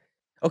there.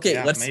 Okay,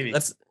 Yeah, maybe.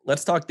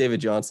 let's talk David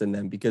Johnson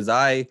then, because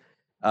I,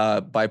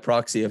 by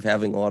proxy of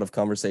having a lot of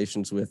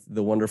conversations with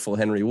the wonderful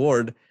Henry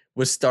Ward,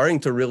 was starting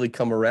to really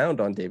come around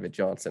on David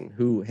Johnson,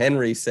 who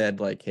Henry said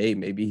like, hey,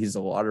 maybe he's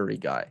a lottery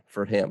guy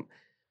for him.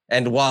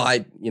 And while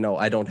I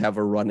don't have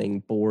a running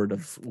board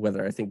of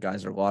whether I think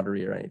guys are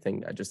lottery or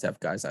anything, I just have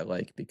guys I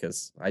like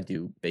because I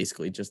do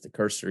basically just a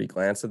cursory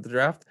glance at the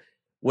draft.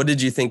 What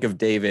did you think of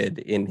David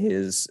in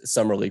his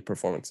summer league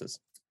performances?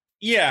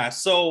 Yeah,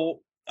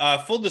 so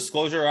full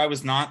disclosure, I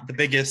was not the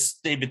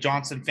biggest David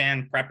Johnson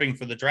fan prepping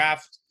for the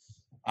draft.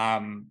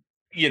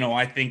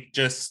 I think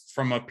just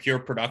from a pure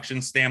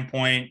production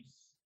standpoint,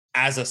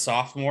 as a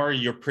sophomore,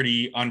 you're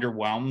pretty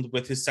underwhelmed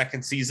with his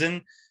second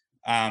season.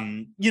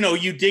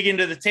 You dig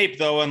into the tape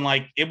though, and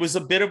like it was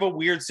a bit of a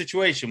weird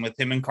situation with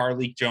him and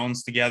Carlik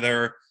Jones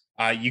together.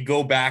 You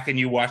go back and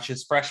you watch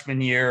his freshman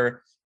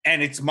year,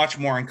 and it's much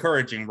more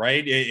encouraging,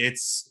 right?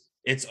 It's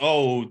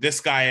this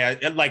guy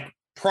like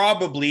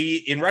probably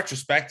in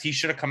retrospect he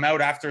should have come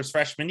out after his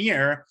freshman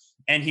year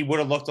and he would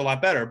have looked a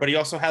lot better. But he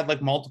also had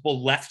like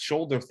multiple left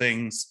shoulder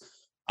things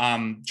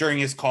during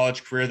his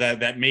college career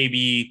that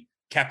maybe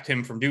kept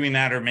him from doing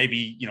that, or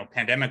maybe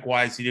pandemic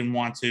wise he didn't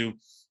want to.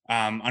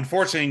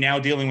 Unfortunately, now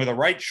dealing with a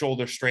right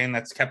shoulder strain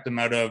that's kept him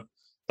out of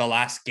the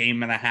last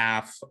game and a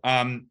half.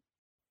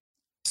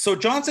 So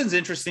Johnson's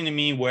interesting to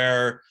me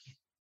where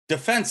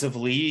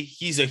defensively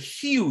he's a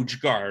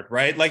huge guard,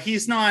 right? Like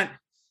he's not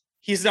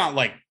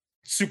like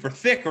super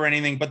thick or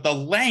anything, but the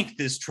length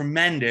is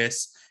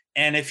tremendous.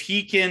 And if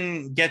he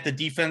can get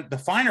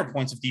the finer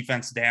points of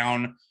defense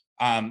down,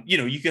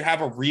 you could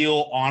have a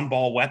real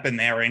on-ball weapon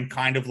there in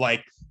kind of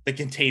like the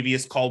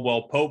Kentavious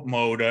Caldwell-Pope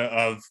mode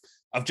of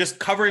just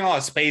covering a lot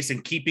of space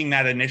and keeping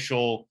that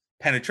initial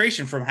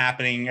penetration from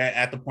happening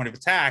at the point of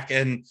attack.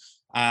 And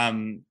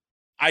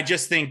I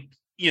just think,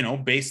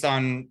 based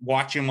on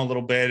watching him a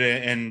little bit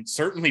and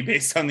certainly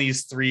based on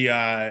these three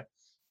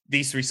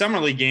summer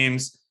league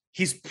games,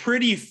 he's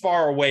pretty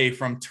far away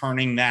from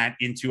turning that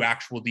into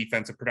actual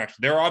defensive production.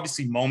 There are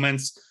obviously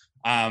moments.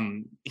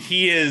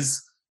 He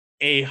is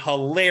a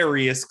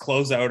hilarious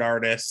closeout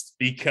artist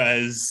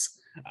because,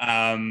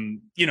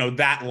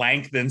 that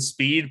length and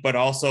speed, but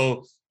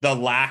also the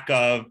lack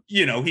of,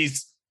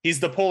 he's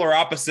the polar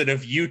opposite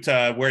of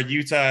Utah, where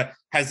Utah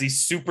has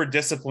these super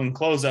disciplined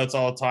closeouts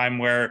all the time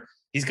where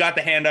he's got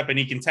the hand up and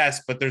he can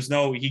test, but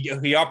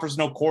he offers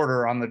no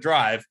quarter on the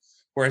drive.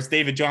 Whereas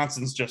David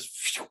Johnson's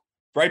just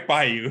right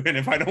by you. And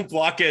if I don't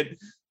block it,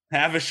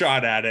 have a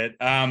shot at it.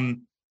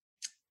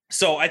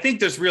 So I think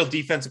there's real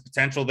defensive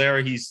potential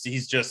there.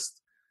 He's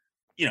just,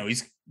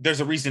 there's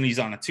a reason he's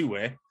on a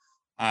two-way.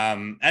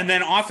 And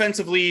then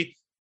offensively,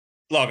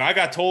 look, I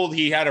got told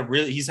he's had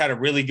a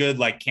really good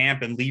like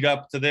camp and lead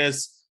up to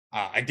this.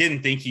 I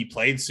didn't think he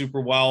played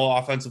super well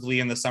offensively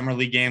in the summer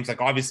league games.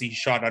 Like obviously he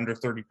shot under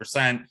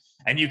 30%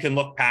 and you can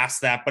look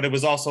past that, but it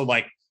was also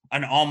like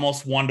an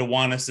almost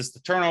 1-to-1 assist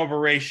to turnover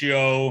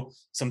ratio,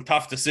 some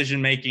tough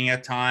decision-making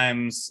at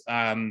times.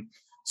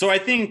 So I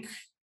think,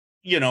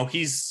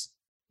 he's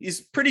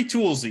pretty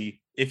toolsy.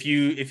 If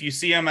you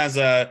see him as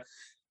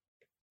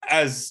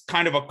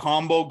kind of a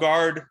combo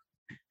guard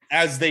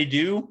as they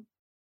do,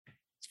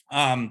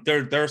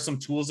 there are some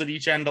tools at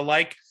each end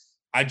alike.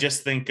 I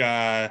just think,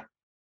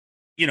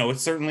 it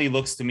certainly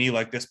looks to me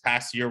like this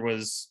past year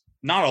was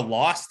not a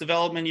lost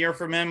development year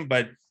from him,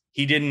 but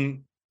he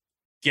didn't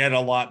get a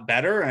lot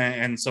better.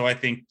 And so I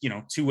think,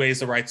 two-way is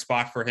the right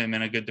spot for him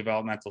in a good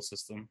developmental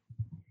system.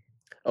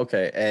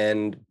 Okay,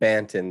 and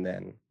Banton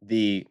then.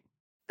 The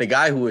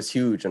guy who was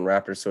huge on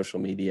Raptors social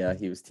media,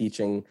 he was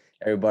teaching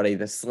everybody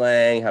the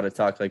slang, how to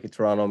talk like a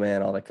Toronto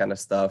man, all that kind of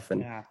stuff.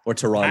 And or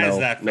Toronto, Nice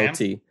that, no fam.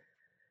 T.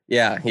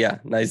 Yeah,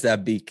 nice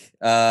that beak.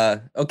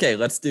 Okay,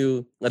 let's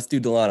do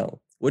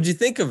Delano. What'd you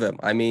think of him?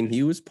 I mean,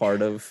 he was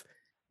part of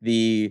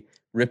the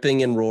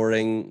ripping and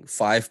roaring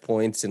 5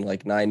 points in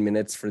like 9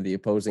 minutes for the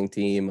opposing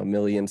team, a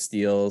million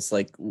steals.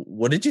 Like,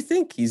 what did you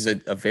think? He's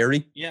a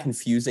very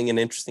confusing and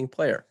interesting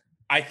player.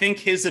 I think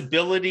his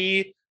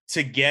ability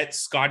to get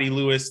Scotty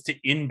Lewis to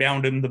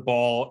inbound him the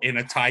ball in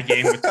a tie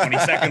game with 20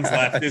 seconds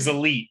left is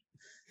elite.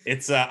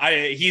 It's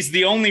he's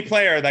the only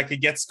player that could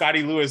get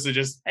Scotty Lewis to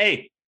just,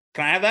 hey,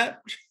 can I have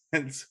that?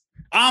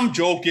 I'm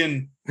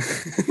joking.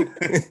 Give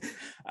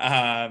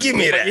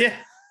me that. Yeah,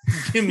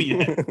 give me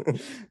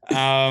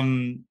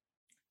that.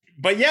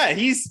 But yeah,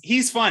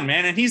 he's fun,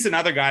 man. And he's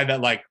another guy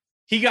that, like,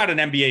 he got an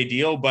NBA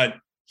deal, but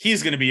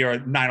he's going to be your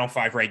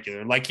 905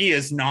 regular. Like, he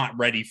is not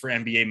ready for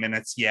NBA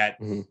minutes yet.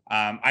 Mm-hmm.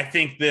 I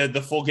think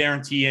the full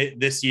guarantee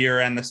this year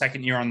and the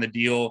second year on the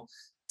deal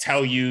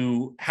tell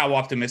you how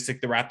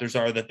optimistic the Raptors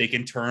are that they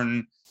can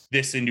turn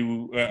this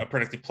into a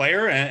productive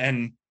player.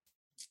 And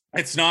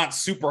it's not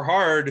super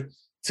hard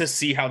to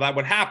see how that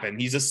would happen.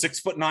 He's a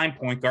 6'9"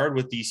 point guard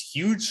with these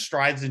huge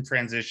strides in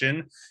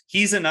transition.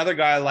 He's another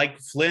guy like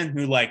Flynn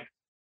who like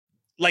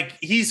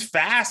he's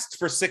fast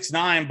for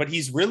 6'9", but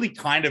he's really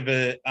kind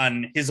of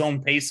on his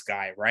own pace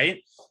guy,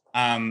 right?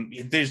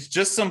 There's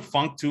just some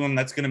funk to him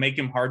that's going to make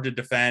him hard to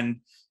defend.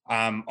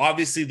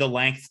 Obviously, the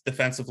length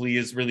defensively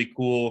is really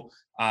cool.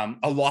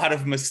 A lot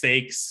of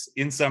mistakes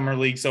in summer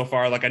league so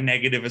far, like a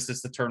negative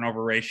assist to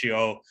turnover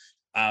ratio.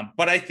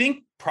 But I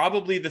think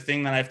probably the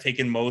thing that I've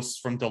taken most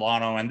from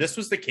Delano, and this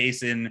was the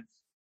case in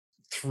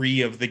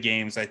 3 of the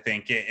games, I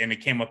think, and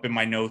it came up in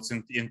my notes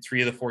in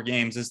 3 of the 4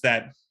 games, is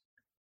that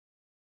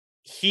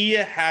he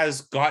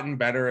has gotten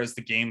better as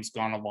the game's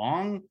gone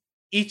along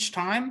each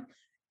time.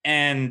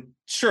 And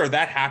sure,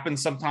 that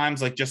happens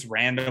sometimes, like just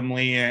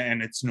randomly,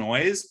 and it's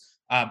noise.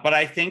 But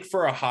I think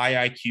for a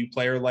high IQ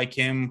player like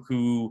him,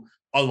 who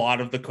a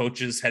lot of the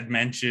coaches had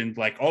mentioned,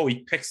 like, oh, he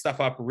picks stuff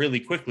up really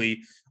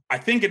quickly. I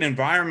think an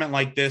environment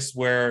like this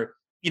where,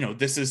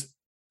 this is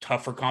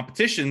tougher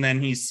competition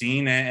than he's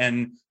seen,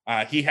 and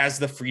he has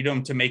the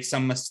freedom to make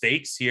some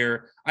mistakes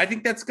here. I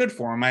think that's good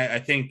for him. I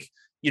think,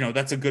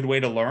 that's a good way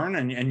to learn.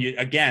 And you,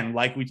 again,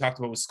 like we talked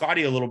about with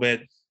Scotty a little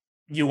bit,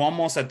 you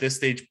almost at this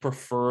stage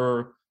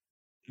prefer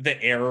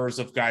the errors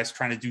of guys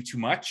trying to do too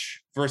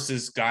much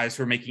versus guys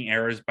who are making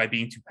errors by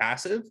being too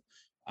passive.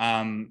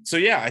 So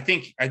yeah, I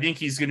think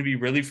he's going to be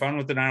really fun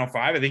with the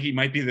 905. I think he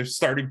might be their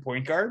starting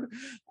point guard.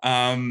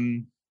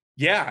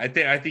 Yeah, I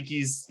think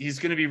he's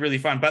going to be really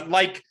fun. But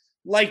like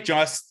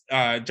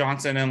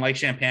Johnson and like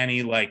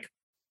Champagny, like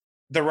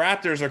the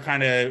Raptors are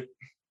kind of,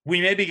 we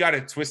maybe got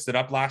it twisted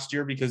up last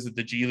year because of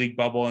the G League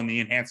bubble and the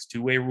enhanced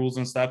two-way rules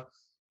and stuff.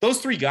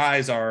 Those 3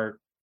 guys are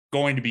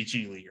going to be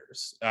G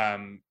Leaguers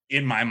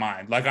in my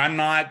mind. Like, I'm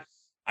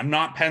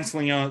not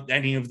penciling out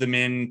any of them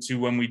into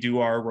when we do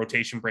our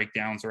rotation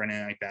breakdowns or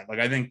anything like that. Like,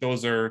 I think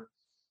those are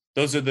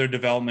their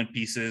development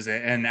pieces.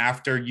 And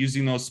after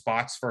using those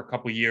spots for a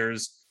couple of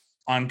years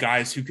on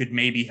guys who could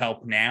maybe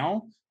help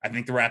now, I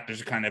think the Raptors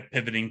are kind of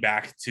pivoting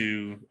back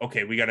to,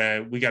 okay, we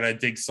gotta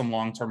dig some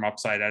long-term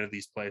upside out of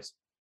these plays.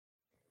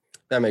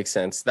 That makes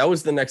sense. That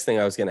was the next thing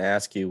I was going to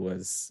ask you,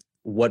 was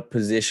what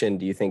position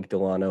do you think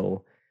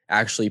Delano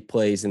actually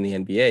plays in the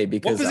NBA?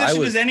 Because what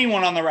position does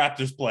anyone on the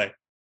Raptors play?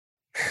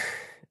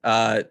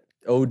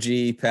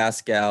 OG,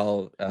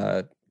 Pascal,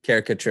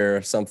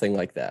 caricature, something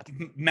like that.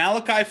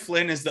 Malachi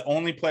Flynn is the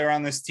only player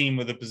on this team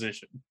with a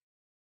position.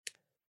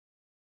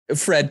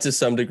 Fred to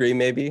some degree,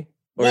 maybe.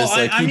 Or Well, is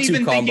like I'm you two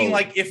even combo? thinking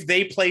like if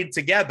they played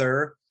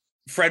together,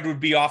 Fred would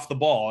be off the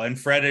ball, and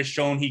Fred has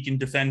shown he can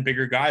defend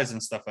bigger guys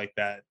and stuff like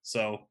that.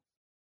 So,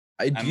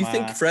 do you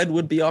think Fred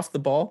would be off the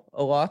ball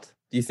a lot?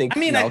 Do you think? I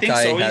mean, Malachi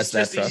I think so. has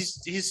that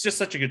trust? He's just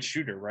such a good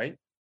shooter, right?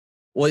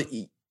 Well,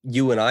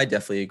 you and I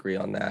definitely agree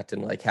on that,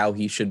 and like how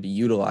he should be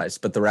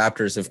utilized. But the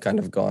Raptors have kind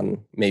of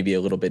gone maybe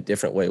a little bit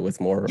different way with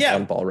more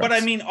on-ball reps. But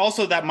I mean,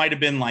 also that might have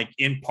been like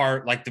in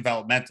part like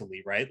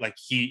developmentally, right? Like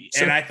Sure.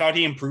 And I thought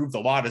he improved a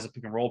lot as a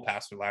pick and roll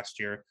passer last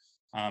year.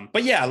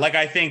 But yeah, like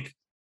I think,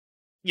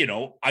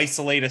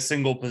 isolate a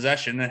single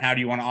possession, and how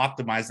do you want to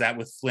optimize that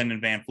with Flynn and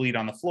Van Vliet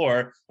on the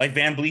floor? Like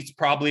Van Vliet's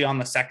probably on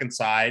the second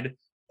side,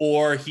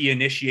 or he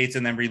initiates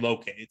and then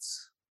relocates.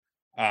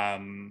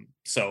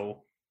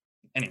 So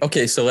anyway.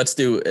 Okay, so let's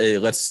do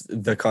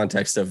the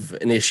context of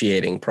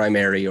initiating,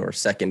 primary or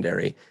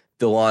secondary.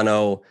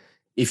 Delano,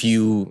 if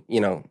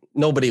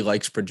nobody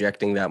likes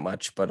projecting that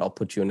much, but I'll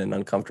put you in an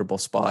uncomfortable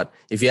spot.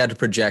 If you had to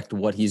project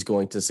what he's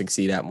going to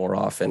succeed at more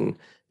often,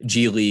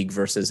 G League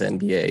versus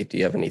NBA, do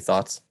you have any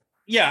thoughts?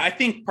 Yeah, I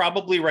think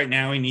probably right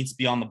now he needs to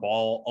be on the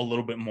ball a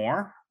little bit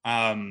more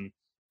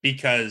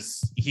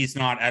because he's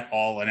not at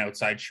all an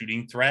outside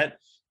shooting threat.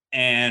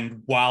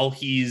 And while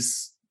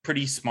he's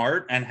pretty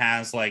smart and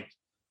has like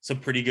some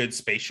pretty good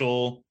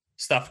spatial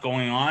stuff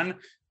going on.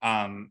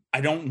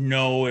 I don't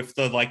know if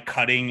the like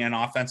cutting and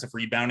offensive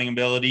rebounding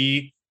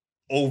ability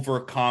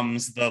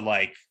overcomes the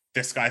like,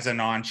 this guy's a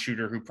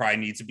non-shooter who probably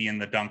needs to be in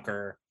the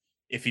dunker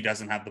if he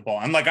doesn't have the ball.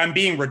 And like, I'm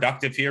being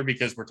reductive here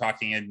because we're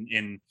talking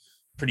in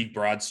pretty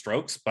broad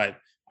strokes, but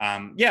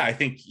yeah, I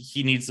think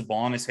he needs the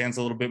ball in his hands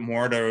a little bit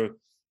more to,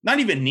 not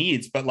even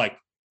needs, but like,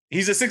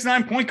 he's a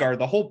 6'9" point guard.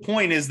 The whole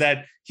point is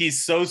that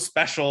he's so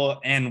special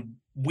and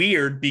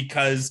weird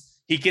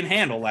because he can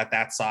handle at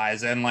that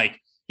size. And like,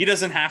 he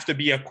doesn't have to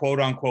be a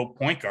quote unquote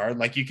point guard.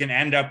 Like, you can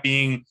end up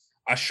being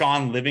a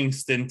Sean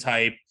Livingston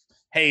type.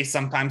 Hey,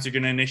 sometimes you're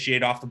going to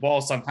initiate off the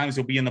ball. Sometimes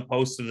you'll be in the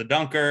post of the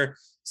dunker.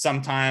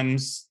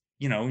 Sometimes,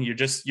 you know, you're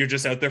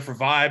just out there for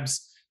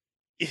vibes.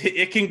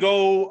 It can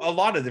go a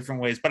lot of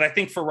different ways, but I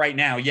think for right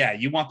now, yeah,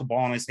 you want the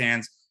ball in his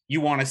hands.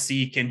 You want to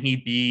see, can he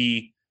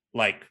be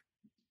like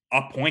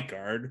a point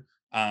guard?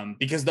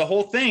 Because the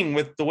whole thing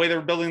with the way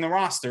they're building the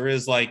roster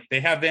is like,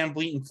 they have Van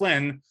Vliet and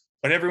Flynn,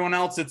 but everyone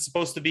else, it's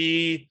supposed to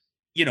be,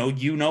 you know,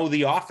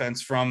 the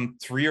offense from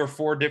 3 or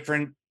 4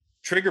 different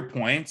trigger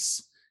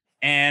points,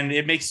 and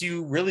it makes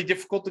you really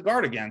difficult to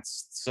guard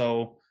against.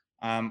 So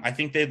I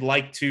think they'd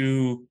like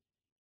to,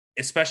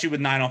 especially with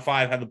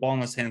 905, have the ball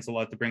in his hands a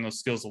lot to bring those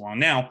skills along.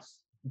 Now,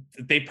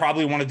 they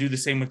probably want to do the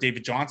same with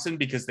David Johnson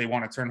because they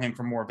want to turn him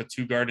from more of a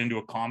 2-guard into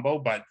a combo,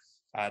 but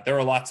there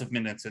are lots of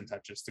minutes and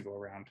touches to go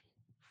around.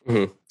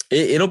 Mm-hmm.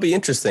 It'll be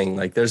interesting.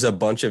 Like, there's a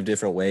bunch of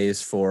different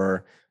ways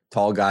for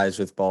tall guys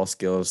with ball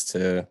skills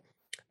to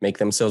make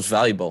themselves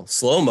valuable.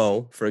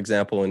 Slow-mo, for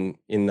example,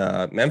 in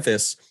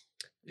Memphis,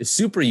 is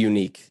super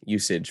unique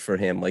usage for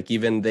him. Like,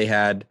 even they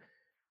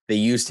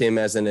used him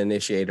as an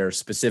initiator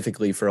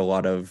specifically for a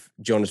lot of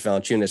Jonas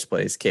Valanciunas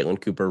plays.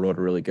 Caitlin Cooper wrote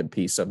a really good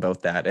piece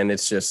about that. And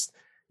it's just,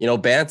 you know,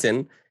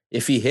 Banton,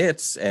 if he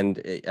hits, and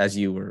as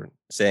you were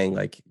saying,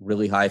 like,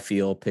 really high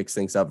feel, picks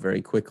things up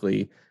very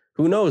quickly,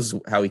 who knows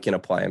how he can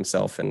apply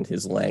himself and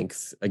his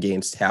length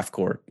against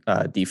half-court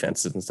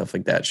defenses and stuff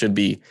like that. Should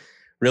be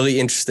really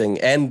interesting.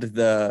 And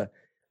are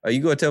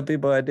you going to tell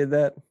people I did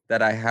that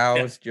I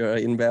housed your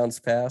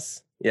inbounds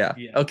pass? Yeah.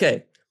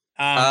 Okay.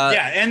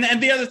 Yeah.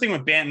 And the other thing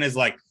with Banton is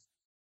like,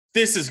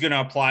 this is going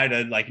to apply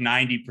to like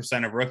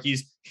 90% of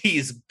rookies.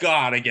 He's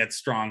got to get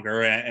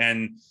stronger.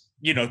 And,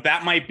 you know,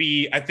 that might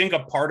be, I think, a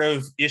part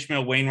of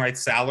Ishmael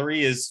Wainwright's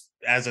salary is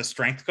as a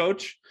strength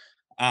coach.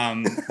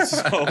 Yeah.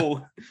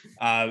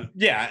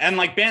 And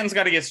like, Banton's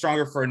got to get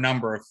stronger for a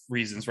number of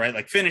reasons, right?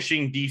 Like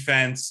finishing,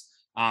 defense,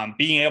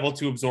 being able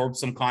to absorb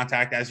some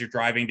contact as you're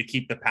driving to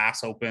keep the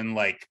pass open.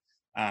 Like,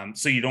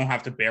 so you don't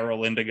have to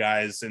barrel into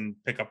guys and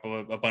pick up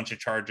a bunch of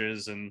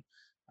charges. And,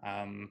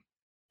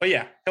 but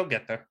yeah, he'll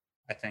get there,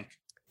 I think.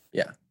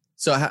 Yeah.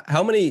 So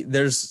how many,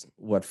 there's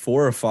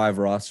 4 or 5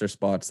 roster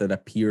spots that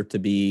appear to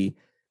be,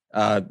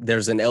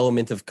 there's an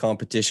element of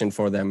competition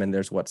for them. And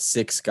there's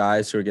 6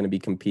 guys who are going to be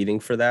competing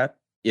for that.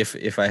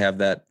 If I have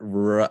that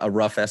a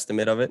rough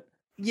estimate of it.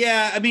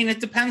 Yeah. I mean, it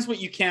depends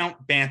what you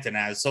count Banton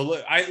as. So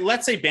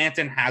let's say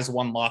Banton has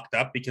one locked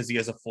up because he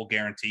has a full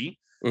guarantee.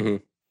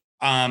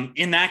 Mm-hmm.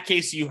 In that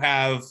case, you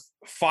have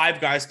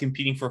 5 guys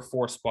competing for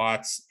 4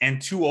 spots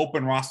and 2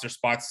 open roster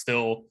spots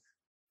still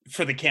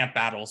for the camp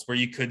battles, where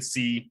you could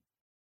see,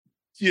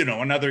 you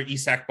know, another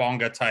Isak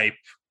Bonga type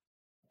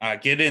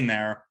get in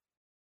there.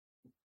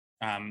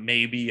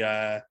 Maybe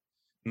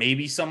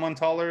someone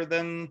taller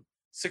than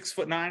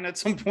 6'9" at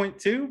some point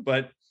too,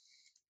 but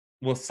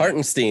we'll see.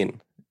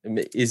 Hartenstein,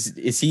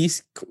 is he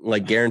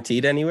like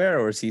guaranteed anywhere,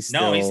 or is he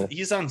still? No,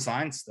 he's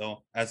unsigned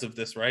still as of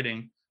this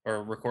writing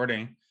or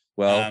recording.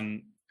 Well,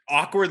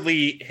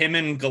 awkwardly, him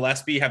and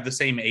Gillespie have the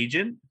same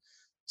agent,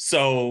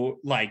 so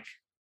like,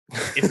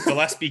 if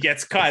Gillespie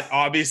gets cut,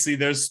 obviously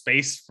there's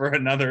space for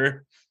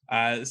another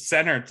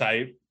center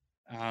type.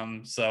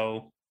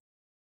 So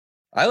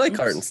I like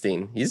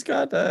Hartenstein. He's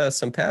got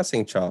some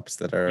passing chops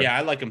that are. Yeah,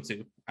 I like him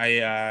too.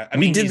 I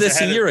mean, we did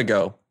this a year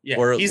ago. Yeah,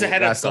 or he's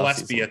ahead of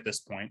Gillespie at this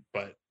point,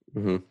 but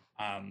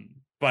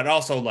but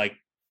also like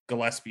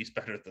Gillespie's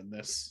better than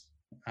this.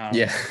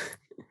 Yeah.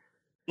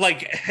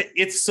 Like,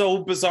 it's so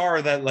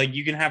bizarre that like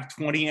you can have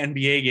 20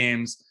 NBA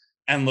games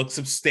and look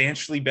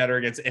substantially better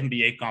against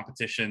NBA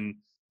competition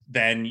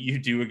than you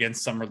do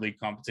against summer league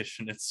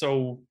competition. It's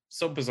so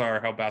bizarre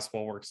how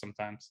basketball works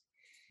sometimes.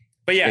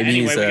 But yeah,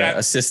 maybe anyway, he's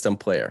a system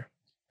player.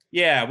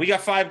 Yeah, we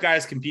got 5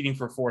 guys competing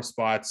for 4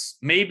 spots,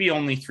 maybe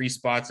only 3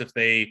 spots if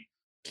they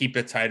keep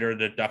it tighter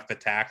to duck the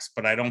tax,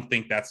 but I don't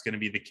think that's going to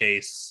be the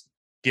case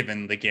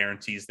given the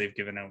guarantees they've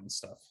given out and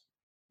stuff.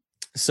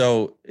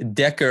 So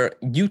Decker,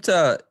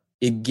 Utah,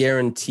 it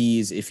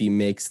guarantees if he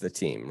makes the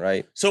team,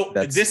 right? So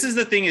this is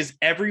the thing, is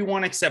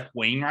everyone except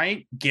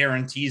Wainwright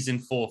guarantees in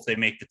full if they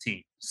make the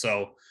team.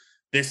 So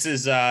this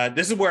is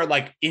where,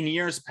 like, in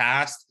years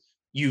past,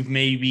 you've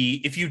maybe,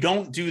 if you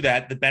don't do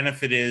that, the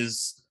benefit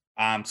is,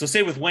 so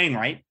say with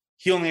Wainwright,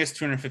 he only has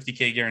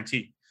 $250K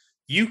guarantee.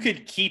 You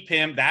could keep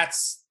him.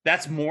 That's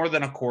more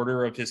than a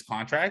quarter of his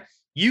contract.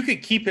 You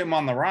could keep him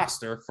on the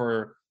roster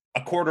for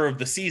a quarter of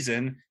the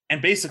season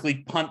and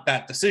basically punt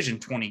that decision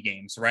 20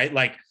 games, right?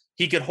 Like,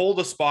 he could hold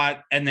a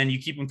spot and then you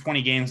keep him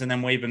 20 games and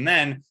then waive him.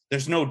 Then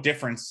there's no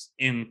difference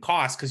in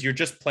cost because you're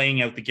just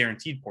playing out the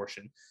guaranteed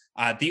portion.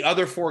 The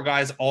other 4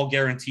 guys all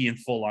guarantee in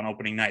full on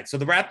opening night. So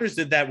the Raptors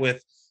did that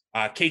with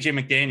KJ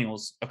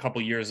McDaniels a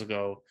couple years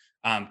ago,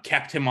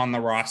 kept him on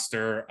the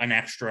roster an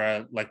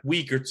extra like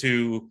week or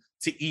two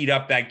to eat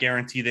up that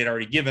guarantee they'd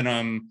already given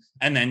him.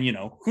 And then,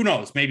 who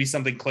knows, maybe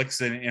something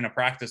clicks in a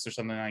practice or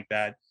something like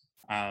that.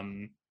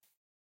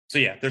 So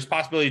yeah, there's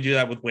possibility to do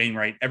that with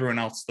Wainwright. Everyone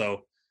else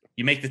though,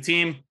 you make the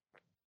team,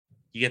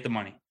 you get the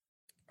money.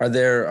 Are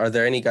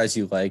there any guys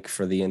you like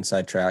for the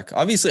inside track?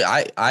 Obviously,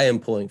 I am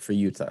pulling for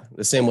Yuta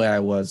the same way I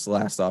was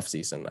last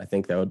offseason. I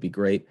think that would be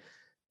great.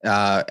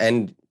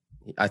 And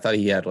I thought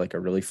he had like a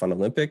really fun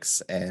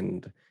Olympics.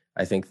 And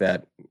I think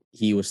that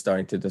he was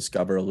starting to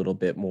discover a little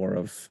bit more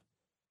of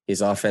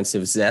his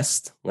offensive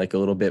zest, like a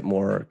little bit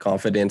more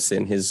confidence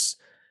in his,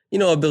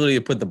 ability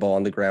to put the ball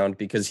on the ground,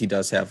 because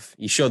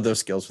he showed those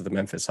skills with the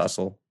Memphis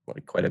Hustle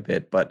like quite a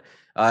bit. But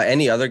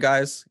any other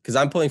guys? Because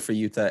I'm pulling for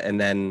Yuta, and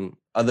then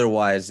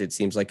otherwise it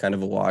seems like kind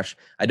of a wash.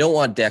 I don't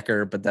want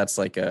Decker, but that's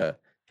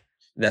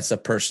a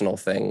personal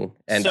thing,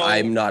 and So,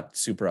 I'm not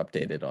super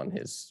updated on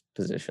his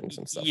positions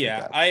and stuff.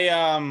 Yeah, like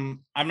that.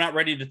 I'm not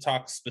ready to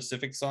talk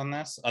specifics on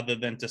this other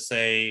than to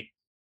say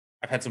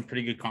I've had some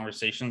pretty good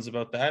conversations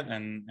about that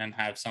and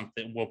have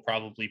something. We'll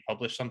probably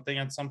publish something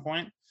at some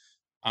point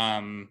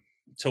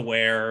to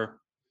where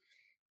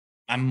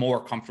I'm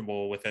more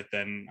comfortable with it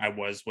than I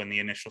was when the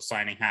initial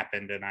signing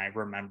happened and I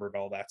remembered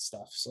all that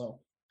stuff. So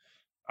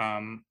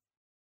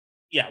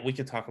yeah, we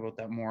could talk about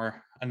that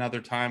more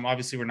another time.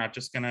 Obviously, we're not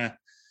just gonna,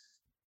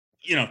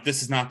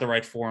 this is not the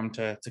right forum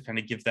to kind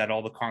of give that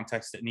all the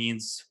context it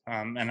needs.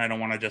 And I don't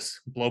want to just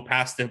blow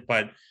past it,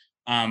 but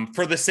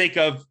for the sake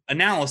of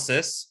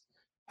analysis,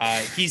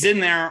 he's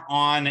in there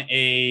on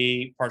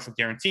a partial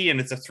guarantee, and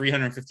it's a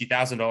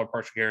 $350,000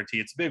 partial guarantee.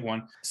 It's a big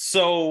one.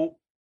 So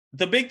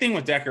the big thing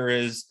with Decker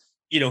is,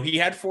 he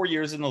had 4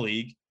 years in the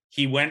league.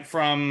 He went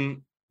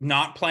from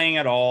not playing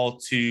at all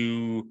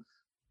to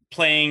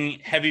playing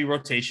heavy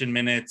rotation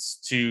minutes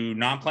to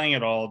not playing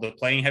at all to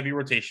playing heavy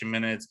rotation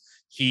minutes.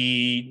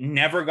 He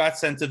never got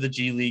sent to the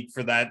G League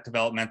for that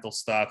developmental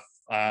stuff.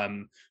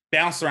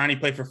 Bounced around. He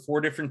played for 4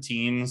 different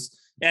teams.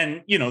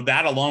 And,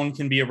 that alone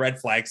can be a red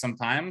flag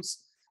sometimes.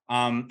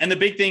 And the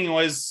big thing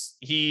was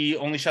he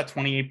only shot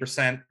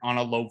 28% on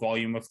a low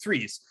volume of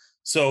threes.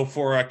 So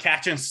for a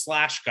catch and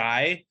slash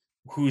guy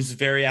who's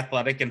very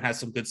athletic and has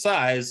some good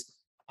size,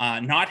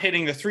 not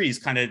hitting the threes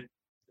kind of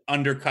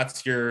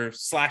undercuts your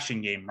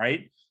slashing game,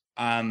 right?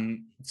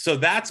 So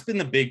that's been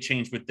the big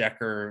change with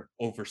Decker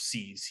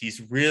overseas.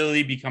 He's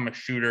really become a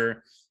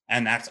shooter,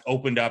 and that's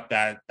opened up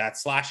that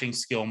slashing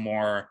skill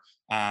more.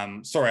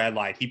 Sorry, I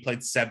lied. He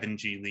played 7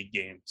 G League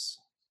games.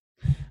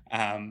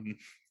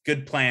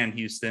 Good plan,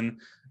 Houston.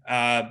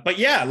 But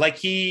yeah, like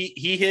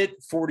he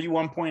hit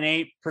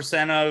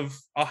 41.8% of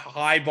a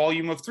high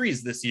volume of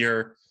threes this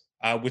year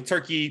with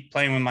Turkey,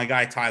 playing with my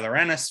guy Tyler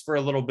Ennis for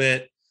a little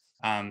bit.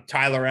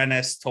 Tyler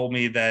Ennis told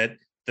me that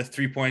the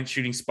 3-point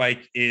shooting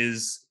spike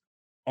is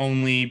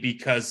only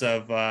because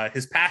of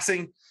his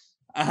passing.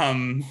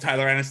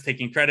 Tyler Ennis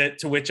taking credit,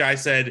 to which I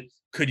said,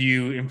 could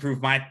you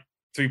improve my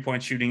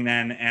 3-point shooting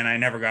then? And I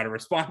never got a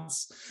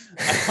response.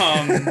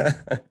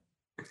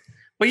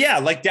 But yeah,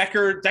 like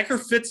Decker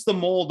fits the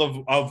mold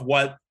of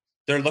what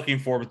they're looking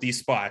for with these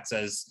spots,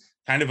 as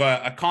kind of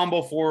a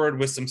combo forward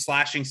with some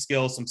slashing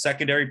skill, some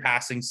secondary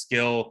passing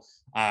skill,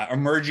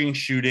 emerging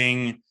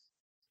shooting.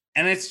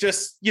 And it's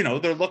just,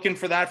 they're looking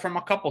for that from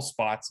a couple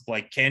spots.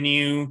 Like, can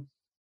you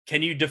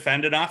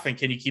defend enough, and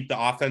can you keep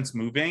the offense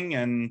moving?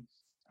 And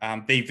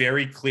they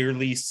very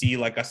clearly see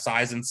like a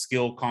size and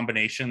skill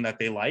combination that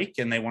they like,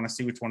 and they want to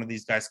see which one of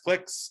these guys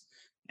clicks.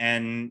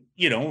 And,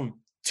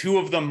 2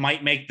 of them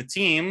might make the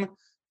team,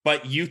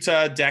 but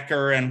Yuta,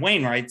 Decker, and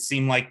Wainwright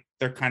seem like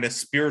they're kind of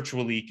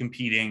spiritually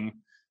competing.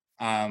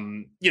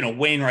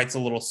 Wainwright's a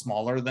little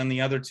smaller than the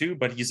other 2,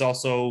 but he's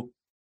also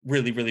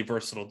really, really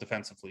versatile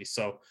defensively.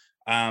 So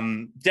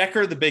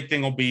Decker, the big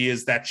thing will be,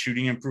 is that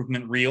shooting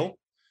improvement real?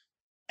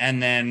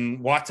 And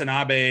then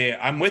Watanabe,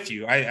 I'm with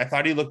you. I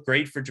thought he looked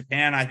great for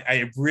Japan.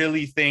 I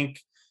really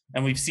think,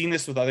 and we've seen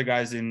this with other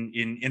guys in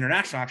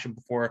international action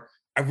before,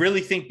 I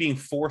really think being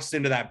forced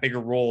into that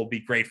bigger role will be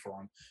great for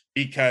him,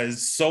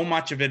 because so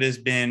much of it has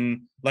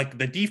been like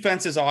the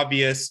defense is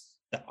obvious,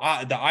 the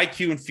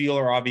IQ and feel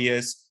are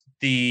obvious.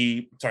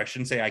 I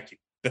shouldn't say IQ.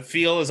 The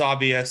feel is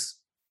obvious.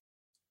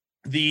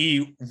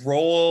 The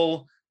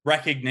role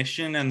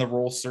recognition and the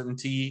role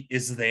certainty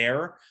is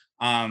there.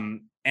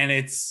 And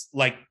it's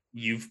like,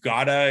 you've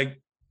got to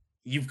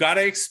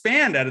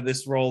expand out of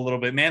this role a little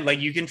bit, man. Like,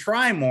 you can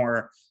try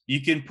more, you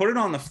can put it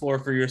on the floor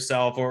for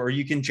yourself, or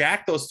you can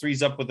jack those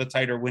threes up with a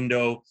tighter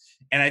window.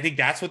 And I think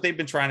that's what they've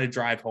been trying to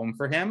drive home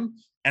for him.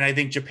 And I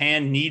think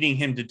Japan needing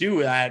him to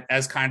do that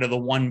as kind of the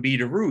 1B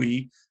to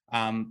Rui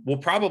will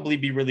probably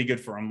be really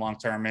good for him long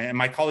term. And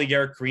my colleague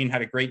Eric Green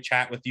had a great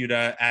chat with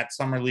Yuta at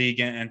Summer League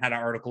and had an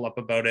article up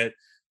about it.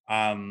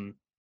 I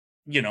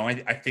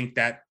think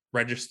that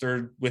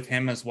registered with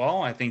him as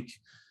well. I think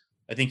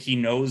I think he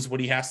knows what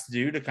he has to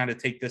do to kind of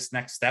take this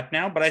next step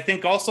now. But I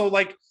think also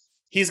like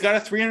he's got a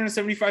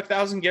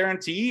 $375,000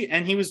 guarantee,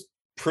 and he was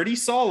pretty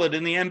solid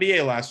in the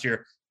NBA last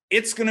year.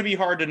 It's going to be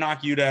hard to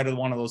knock Yuta out of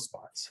one of those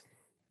spots.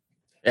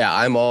 Yeah,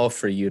 I'm all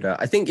for Yuta.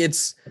 I think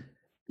it's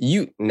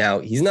now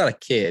he's not a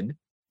kid,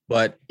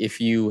 but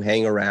if you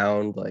hang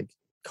around like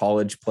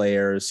college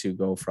players who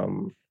go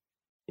from,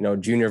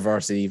 junior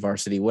varsity,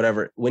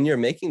 whatever, when you're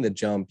making the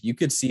jump, you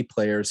could see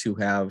players who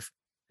have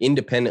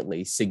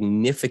independently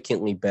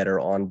significantly better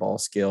on-ball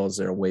skills.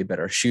 They're a way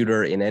better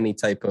shooter in any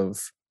type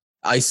of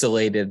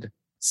isolated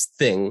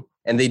thing,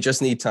 and they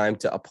just need time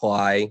to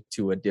apply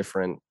to a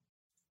different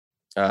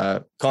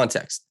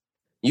context.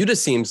 Yuta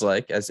seems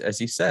like, as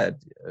you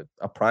said,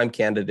 a prime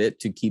candidate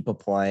to keep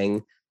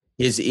applying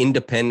his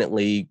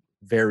independently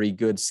very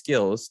good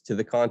skills to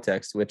the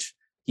context, which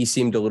he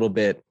seemed a little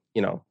bit,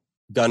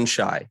 gun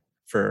shy,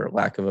 for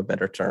lack of a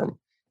better term.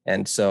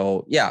 And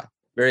so, yeah,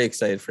 very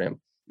excited for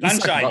him. Gun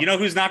shy. You know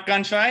who's not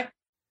gun shy?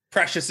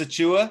 Precious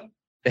Achua.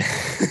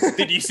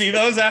 Did you see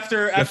those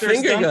after the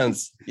finger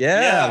guns?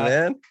 Yeah,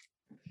 man.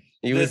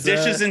 He was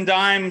dishes and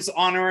dimes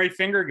honorary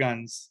finger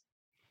guns.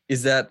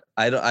 Is that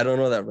I don't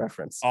know that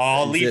reference.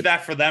 I'll leave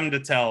that for them to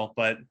tell,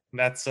 but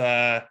that's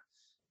I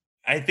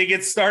think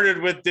it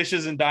started with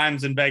dishes and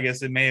dimes in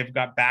Vegas. It may have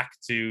got back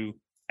to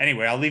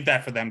anyway. I'll leave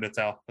that for them to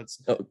tell. It's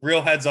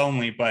real heads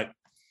only, but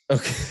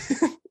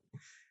okay.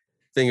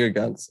 Finger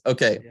guns.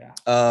 Okay.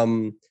 Yeah.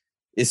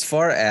 As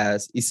far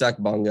as Isaac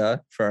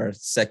Bonga, for our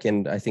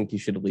second, I think you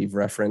should leave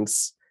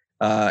reference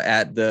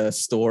at the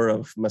store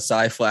of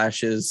Masai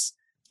Flashes.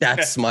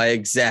 That's my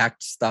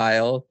exact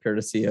style,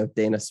 courtesy of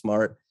Dana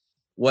Smart.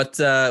 What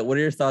are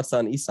your thoughts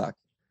on Isak?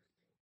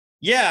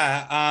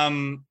 Yeah.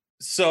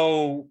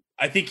 So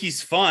I think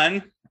he's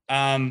fun.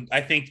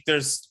 I think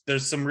there's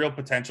some real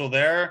potential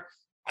there.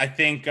 I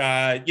think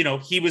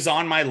he was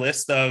on my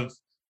list of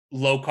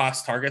low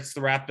cost targets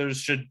the Raptors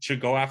should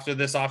go after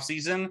this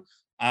offseason.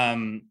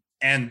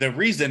 And the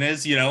reason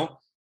is,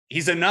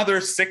 he's another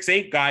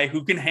 6'8" guy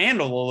who can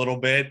handle a little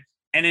bit.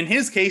 And in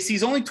his case,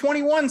 he's only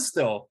 21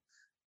 still.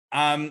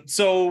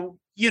 So,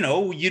 you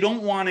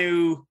don't want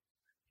to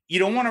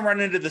run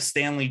into the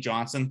Stanley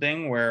Johnson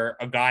thing where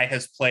a guy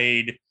has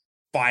played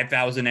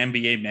 5,000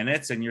 NBA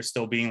minutes and you're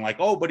still being like,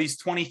 oh, but he's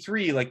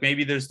 23. Like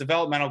maybe there's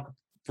developmental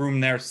room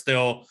there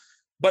still.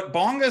 But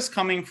Bonga's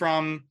coming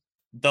from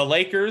the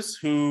Lakers,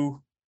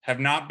 who have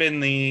not been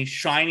the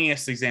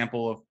shiniest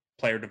example of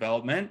player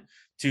development,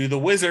 to the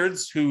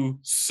Wizards, who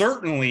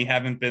certainly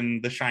haven't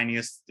been the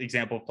shiniest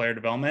example of player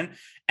development.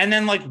 And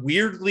then like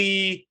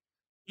weirdly,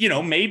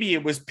 maybe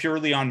it was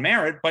purely on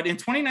merit, but in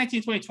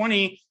 2019,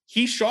 2020,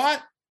 he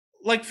shot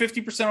like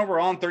 50%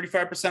 overall and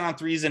 35% on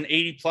threes and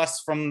 80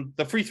 plus from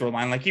the free throw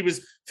line. Like he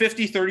was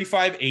 50,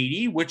 35,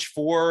 80, which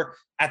for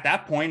at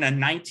that point, a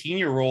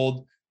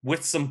 19-year-old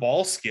with some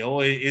ball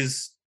skill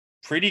is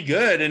pretty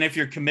good. And if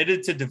you're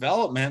committed to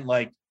development,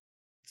 like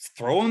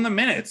throw him the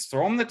minutes,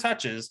 throw him the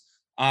touches.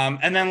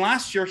 And then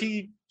last year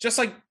he just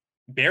like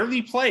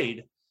barely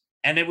played,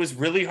 and it was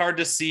really hard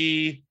to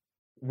see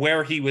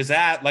where he was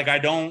at. Like I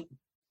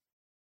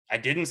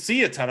didn't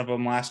see a ton of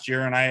him last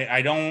year, and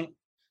I don't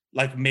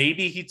like,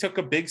 maybe he took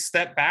a big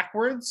step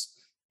backwards,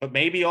 but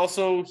maybe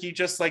also he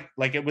just like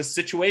it was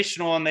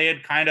situational and they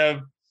had kind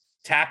of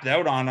tapped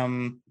out on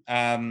him.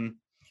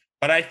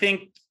 But I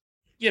think,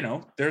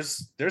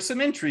 there's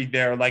some intrigue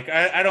there. Like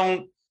I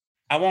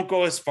won't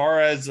go as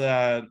far as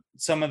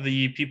some of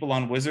the people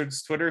on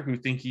Wizards Twitter who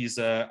think he's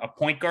a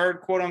point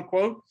guard, quote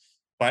unquote,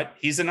 but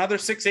he's another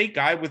 6'8"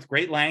 guy with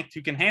great length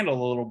who can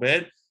handle a little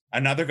bit.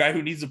 Another guy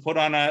who needs to put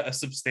on a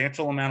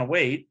substantial amount of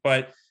weight,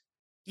 but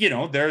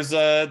there's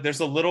a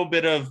little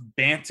bit of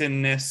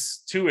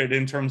bantenness to it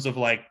in terms of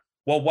like,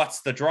 well,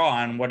 what's the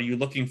draw and what are you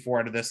looking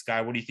for out of this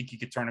guy? What do you think you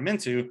could turn him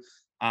into?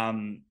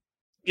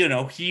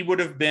 He would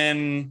have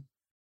been,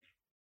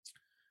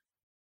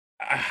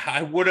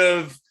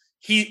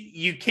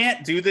 you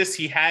can't do this.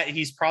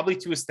 He's probably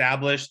too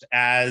established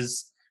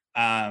as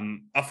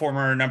a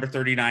former number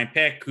 39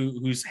 pick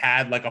who's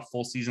had like a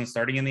full season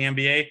starting in the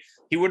NBA.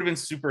 He would have been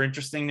super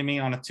interesting to me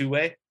on a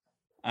two-way.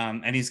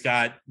 And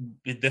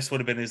this would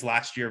have been his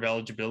last year of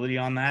eligibility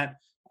on that.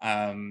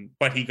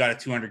 But he got a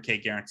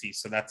 $200K guarantee.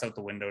 So that's out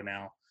the window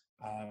now.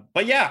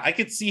 But yeah, I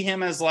could see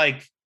him as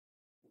like,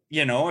 a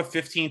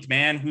 15th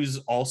man who's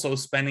also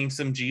spending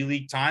some G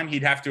League time.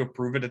 He'd have to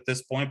approve it at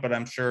this point, but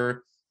I'm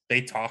sure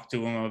they talked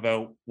to him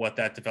about what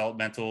that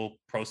developmental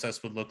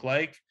process would look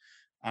like.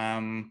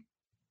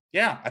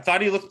 Yeah, I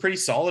thought he looked pretty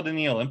solid in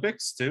the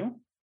Olympics too.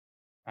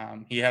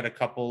 He had a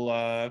couple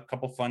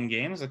fun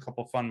games, a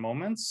couple fun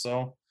moments.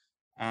 So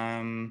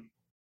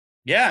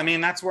yeah, I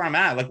mean, that's where I'm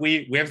at. Like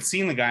we haven't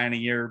seen the guy in a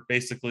year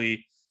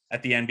basically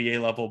at the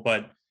NBA level,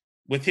 but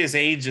with his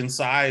age and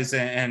size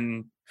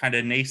and kind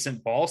of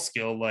nascent ball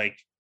skill, like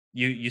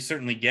you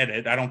certainly get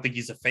it. I don't think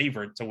he's a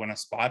favorite to win a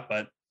spot,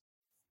 but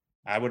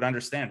I would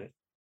understand it.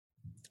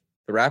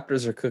 The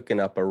Raptors are cooking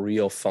up a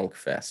real funk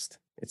fest,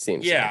 it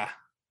seems. Yeah.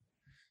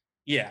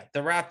 Yeah. The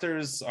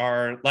Raptors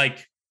are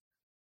like,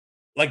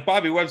 like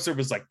Bobby Webster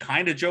was like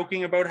kind of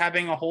joking about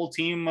having a whole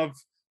team of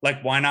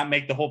like, why not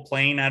make the whole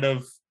plane out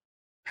of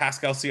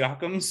Pascal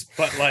Siakam's?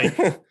 But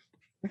like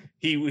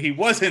he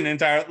wasn't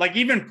entirely like,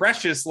 even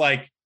Precious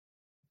like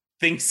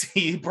thinks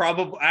he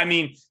probably, I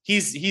mean,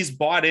 he's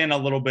bought in a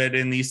little bit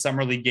in these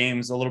summer league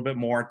games, a little bit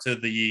more to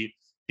the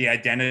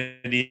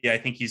identity I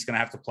think he's going to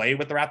have to play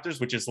with the Raptors,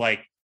 which is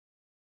like,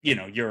 you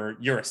know,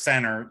 you're a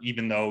center,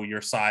 even though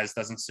your size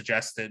doesn't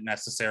suggest it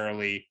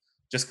necessarily,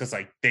 just because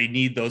like they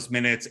need those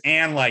minutes.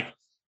 And like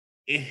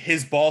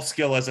his ball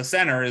skill as a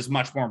center is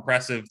much more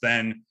impressive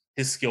than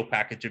his skill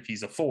package if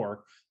he's a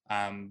 4.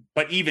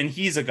 But even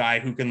he's a guy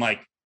who can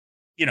like,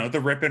 you know, the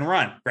rip and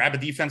run, grab a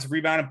defensive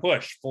rebound and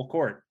push full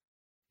court.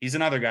 He's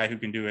another guy who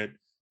can do it,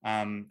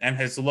 and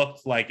has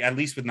looked like, at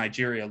least with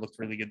Nigeria, looked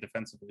really good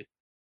defensively.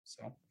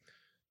 So,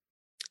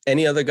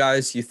 Any other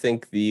guys you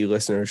think the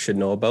listeners should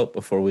know about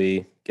before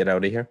we get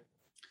out of here?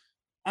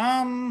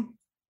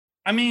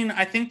 I mean,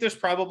 I think there's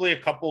probably a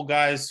couple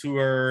guys who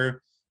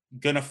are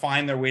going to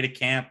find their way to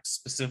camp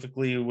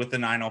specifically with the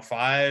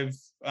 905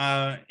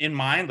 in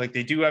mind. Like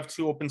they do have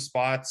 2 open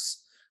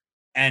spots,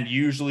 and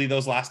usually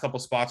those last couple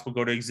spots will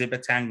go to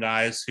Exhibit 10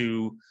 guys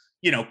who,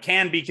 you know,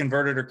 can be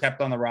converted or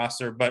kept on the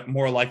roster, but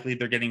more likely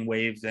they're getting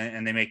waived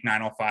and they make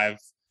 905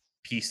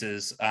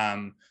 pieces.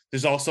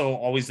 There's also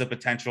always the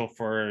potential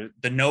for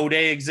the no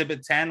day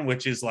Exhibit 10,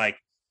 which is like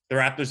the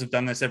Raptors have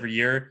done this every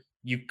year.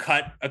 You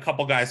cut a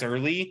couple guys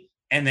early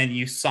and then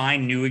you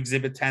sign new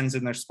Exhibit 10s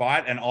in their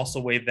spot and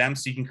also waive them,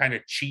 so you can kind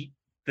of cheat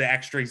the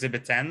extra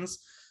Exhibit 10s.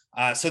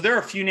 So there are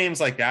a few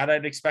names like that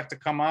I'd expect to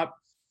come up.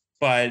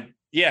 But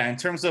yeah, in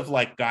terms of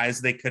like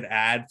guys they could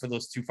add for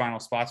those 2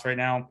 final spots right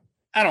now,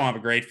 I don't have a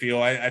great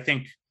feel. I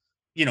think,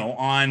 you know,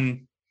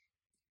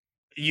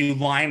 you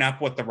line up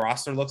what the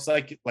roster looks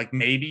like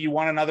maybe you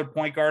want another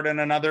point guard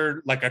and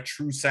another, like a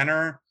true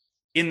center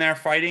in there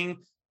fighting.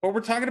 But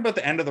we're talking about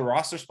the end of the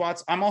roster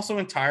spots. I'm also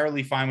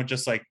entirely fine with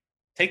just like,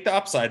 take the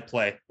upside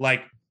play.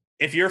 Like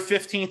if you're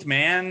 15th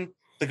man,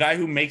 the guy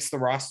who makes the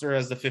roster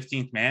as the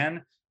 15th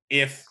man,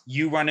 if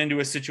you run into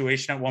a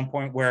situation at one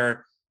point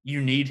where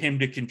you need him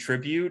to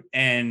contribute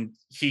and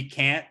he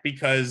can't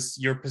because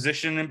your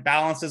position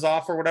balance is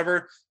off or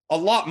whatever, a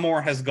lot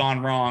more has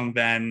gone wrong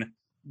than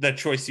the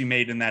choice you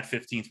made in that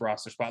 15th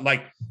roster spot.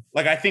 Like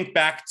I think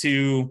back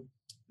to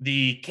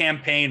the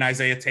campaign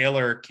Isaiah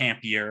Taylor camp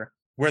year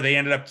where they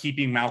ended up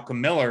keeping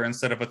Malcolm Miller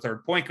instead of a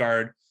third point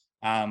guard,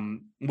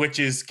 which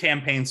is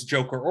campaign's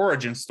Joker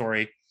origin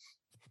story.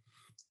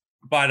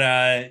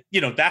 But,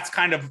 you know, that's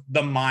kind of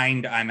the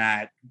mind I'm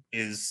at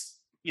is,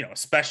 you know,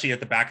 especially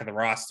at the back of the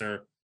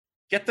roster,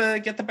 get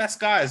the best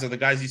guys or the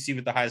guys you see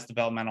with the highest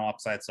developmental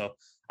upside. So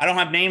I don't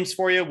have names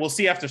for you. We'll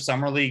see after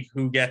Summer League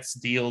who gets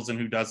deals and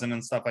who doesn't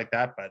and stuff like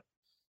that. But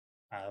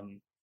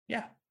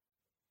yeah.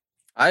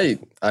 I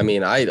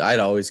mean, I'd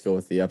always go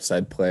with the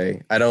upside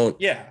play. I don't.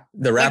 Yeah.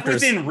 The Raptors, like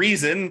within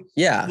reason.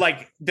 Yeah.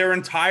 Like their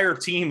entire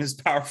team is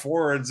power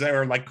forwards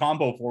or like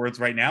combo forwards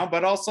right now,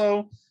 but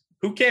also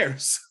who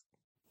cares?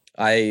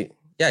 You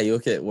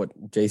look at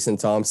what Jason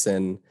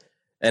Thompson,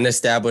 an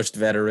established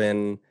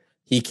veteran,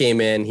 he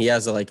came in, he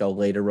has a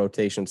later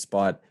rotation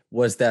spot.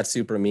 Was that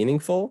super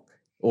meaningful?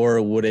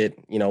 Or would it,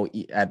 you know,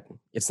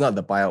 it's not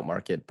the buyout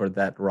market, but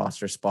that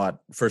roster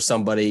spot for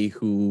somebody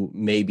who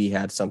maybe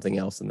had something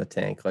else in the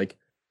tank? Like,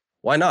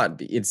 why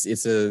not?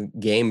 It's a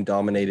game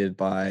dominated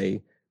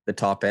by the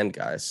top end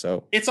guys.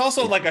 So it's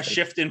also like a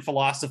shift in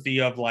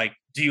philosophy of like,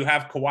 do you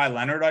have Kawhi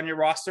Leonard on your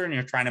roster and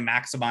you're trying to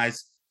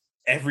maximize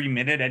every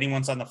minute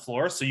anyone's on the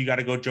floor, so you got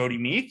to go Jody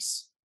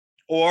Meeks?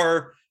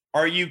 Or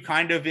are you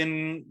kind of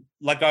in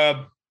like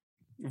a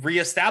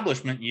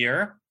reestablishment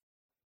year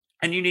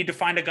and you need to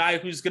find a guy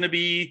who's going to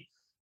be,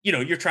 you know,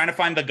 you're trying to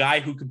find the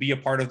guy who could be a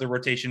part of the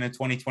rotation in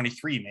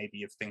 2023, maybe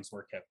if things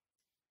work out.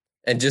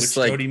 And just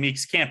which Jody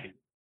Meeks can't be.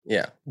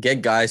 Yeah.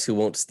 Get guys who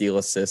won't steal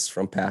assists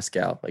from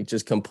Pascal, like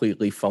just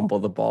completely fumble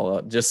the ball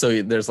up just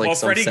so there's like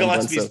some Freddie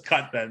Gillespie's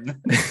cut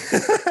then.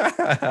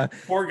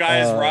 Poor guy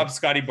has robbed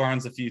Scotty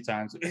Barnes a few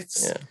times.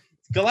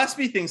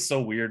 Gillespie thing's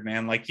so weird,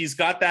 man. Like he's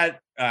got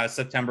that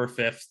September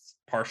 5th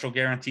partial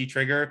guarantee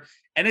trigger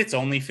and it's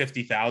only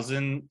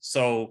 50,000.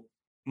 So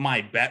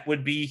my bet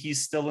would be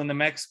he's still in the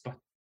mix, but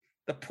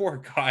the poor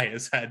guy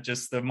has had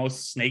just the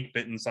most snake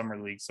bitten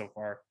summer league so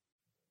far.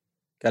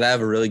 Gotta have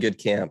a really good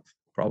camp,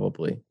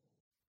 probably.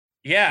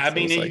 Yeah, I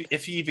mean,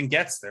 if he even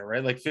gets there,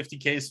 right? Like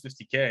 50K is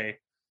 50K.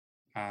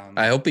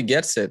 I hope he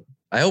gets it.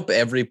 I hope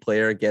every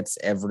player gets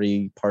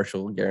every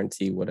partial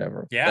guarantee,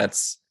 whatever. Yeah,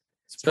 that's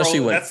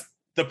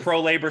the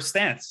pro labor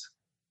stance.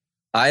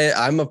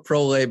 I'm a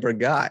pro labor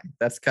guy.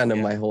 That's kind of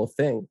my whole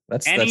thing.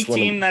 That's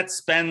team that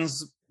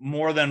spends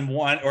more than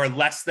one or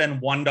less than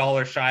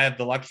 $1 shy of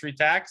the luxury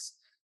tax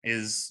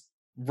is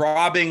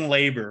robbing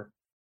labor.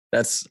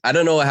 I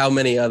don't know how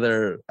many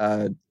other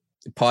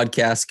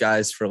podcast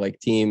guys for like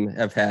team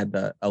have had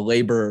a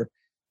labor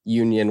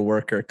union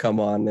worker come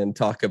on and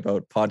talk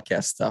about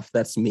podcast stuff.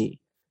 That's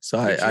me. So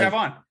I have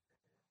on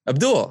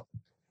Abdul.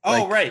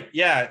 Oh, right.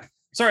 Yeah.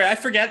 Sorry, I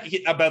forget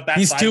about that.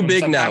 He's side too of him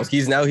big now. sometimes.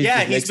 He's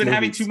He's makes been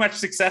having movies. too much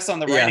success on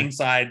the Yeah. writing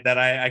side that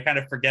I kind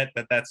of forget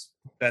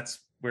that's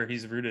where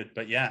he's rooted.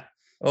 But yeah,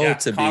 Oh, yeah,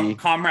 to be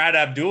Comrade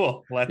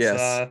Abdul.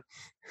 Yes.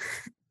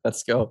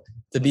 Let's go.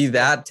 To be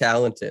that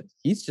talented,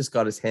 he's just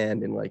got his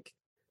hand in like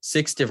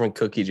 6 different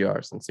cookie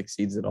jars and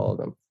succeeds at all of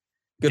them.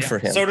 Good yeah. for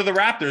him. So do the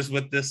Raptors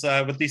with this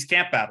with these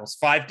camp battles.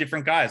 5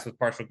 different guys with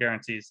partial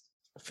guarantees.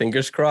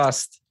 Fingers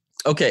crossed.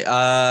 Okay.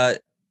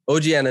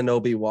 OG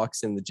Anunoby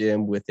walks in the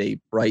gym with a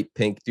bright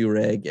pink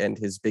do-rag and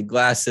his big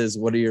glasses.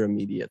 What are your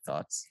immediate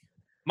thoughts?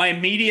 My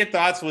immediate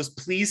thoughts was,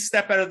 please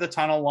step out of the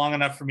tunnel long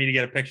enough for me to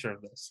get a picture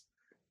of this.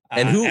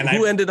 And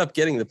who ended up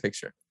getting the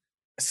picture?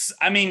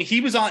 I mean,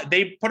 he was on,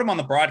 they put him on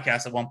the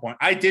broadcast at one point.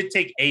 I did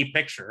take a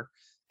picture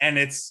and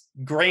it's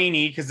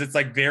grainy because it's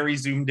like very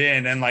zoomed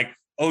in and like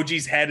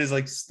OG's head is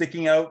like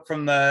sticking out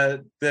from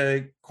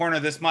the corner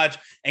this much.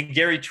 And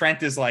Gary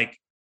Trent has,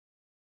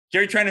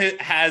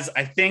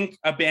 I think,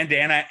 a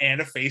bandana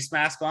and a face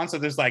mask on. So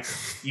there's like,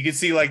 you can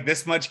see like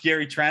this much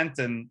Gary Trent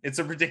and it's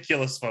a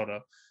ridiculous photo.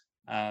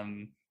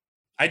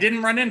 I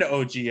didn't run into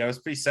OG. I was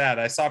pretty sad.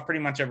 I saw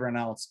pretty much everyone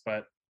else,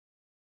 but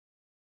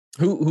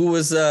Who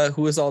was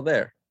all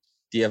there?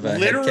 Do you have a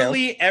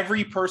literally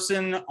every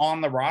person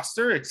on the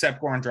roster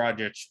except Goran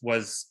Dragic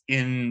was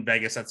in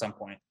Vegas at some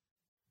point.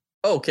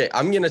 Okay,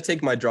 I'm gonna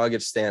take my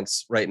Dragic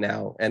stance right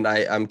now, and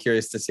I'm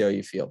curious to see how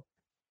you feel.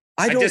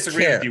 I don't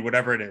disagree care. with you,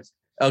 whatever it is.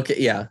 Okay,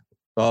 yeah.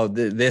 Oh,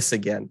 this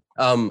again.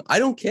 I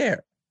don't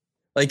care.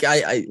 Like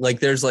I like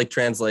there's like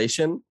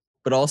translation,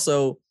 but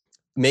also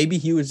maybe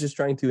he was just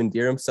trying to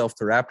endear himself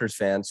to Raptors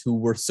fans who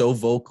were so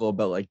vocal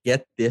about like,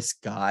 get this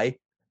guy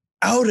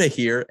out of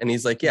here. And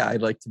he's like, yeah,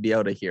 I'd like to be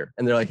out of here.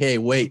 And they're like, hey,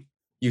 wait,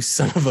 you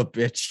son of a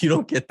bitch. You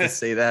don't get to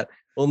say that.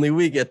 Only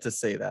we get to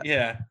say that.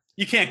 Yeah.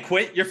 You can't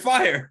quit. You're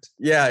fired.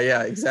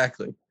 Yeah,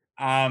 exactly.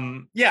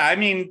 Yeah, I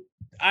mean,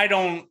 I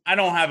don't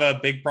have a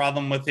big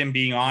problem with him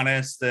being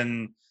honest.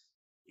 And,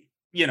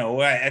 you know,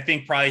 I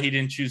think probably he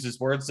didn't choose his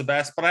words the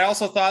best, but I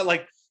also thought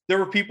like there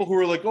were people who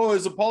were like, oh,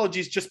 his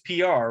apologies, just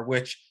PR,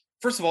 which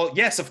first of all,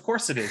 yes, of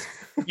course it is.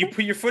 You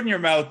put your foot in your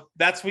mouth.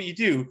 That's what you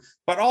do.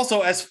 But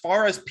also, as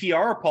far as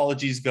PR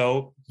apologies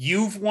go,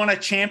 you've won a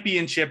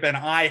championship and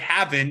I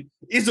haven't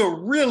is a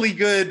really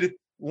good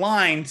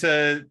line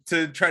to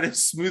try to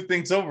smooth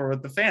things over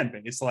with the fan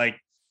base. Like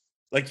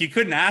you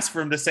couldn't ask for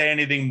him to say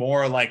anything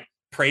more like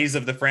praise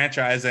of the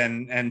franchise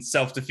and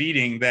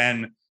self-defeating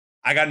than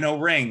I got no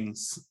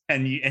rings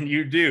and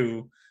you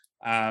do.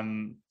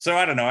 So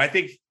I don't know. I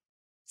think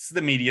it's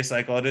the media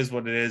cycle. It is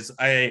what it is.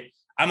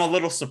 I'm a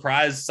little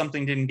surprised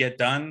something didn't get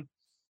done.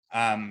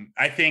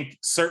 I think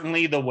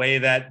certainly the way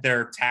that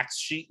their tax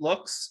sheet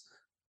looks,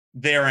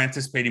 they're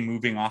anticipating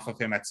moving off of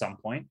him at some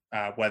point,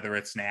 whether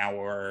it's now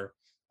or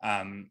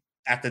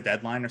at the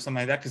deadline or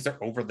something like that, because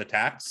they're over the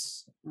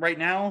tax right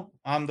now,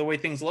 the way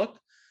things look.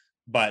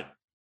 But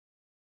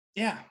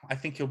yeah, I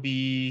think he'll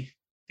be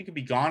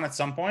gone at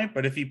some point.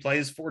 But if he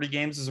plays 40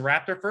 games as a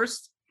Raptor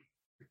first,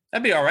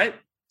 that'd be all right.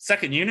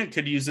 Second unit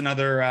could use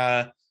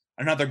another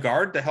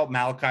guard to help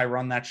Malachi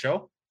run that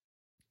show.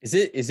 Is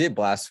it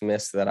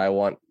blasphemous that I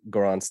want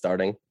Goran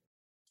starting?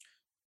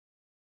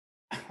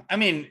 I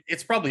mean,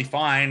 it's probably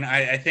fine.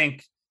 I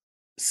think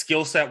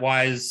skill set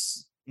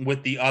wise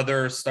with the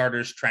other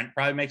starters, Trent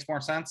probably makes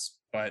more sense,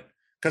 but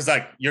because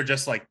like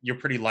you're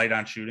pretty light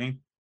on shooting.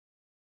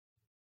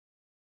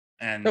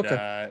 And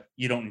Okay.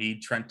 You don't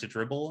need Trent to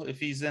dribble if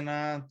he's in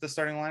the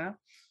starting lineup.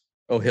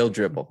 Oh, he'll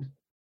dribble.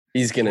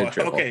 He's gonna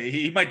dribble. Okay,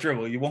 he might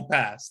dribble. You won't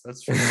pass.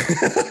 That's true.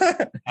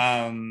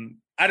 I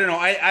don't know.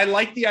 I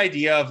like the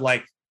idea of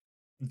like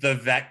the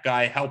vet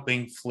guy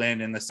helping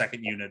Flynn in the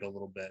second unit a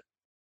little bit,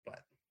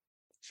 but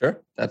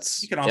Sure.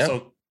 That's you can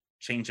also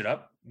change it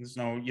up. You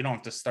don't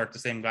have to start the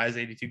same guys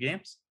 82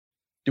 games.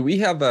 Do we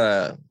have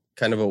a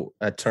kind of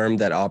a term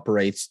that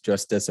operates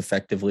just as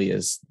effectively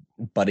as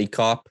buddy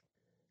cop?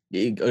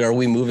 Are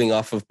we moving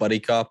off of buddy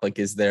cop? Like,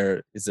 is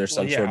there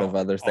some sort of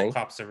other thing? All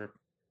cops are,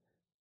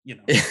 you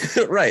know.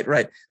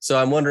 Right. So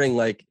I'm wondering,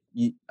 like,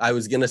 I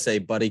was gonna say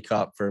buddy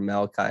cop for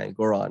Malachi and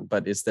Goran,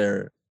 but is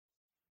there,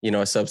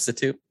 a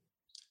substitute?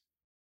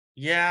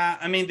 Yeah,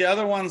 I mean the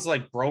other one's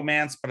like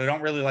bromance, but I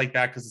don't really like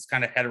that because it's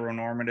kind of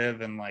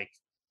heteronormative and like,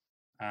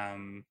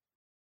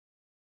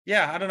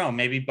 yeah, I don't know.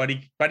 Maybe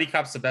buddy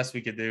cop's the best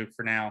we could do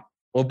for now.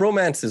 Well,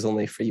 bromance is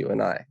only for you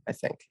and I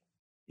think.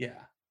 Yeah,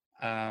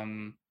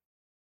 I'll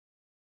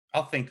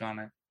think on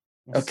it.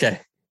 We'll Okay. see.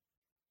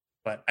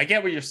 But I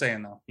get what you're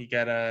saying though. You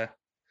got a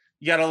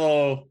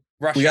little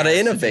rush. We gotta hour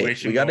innovate.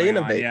 situation We gotta going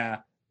on. innovate. Yeah.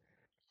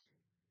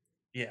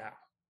 Yeah.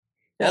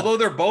 Although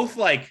they're both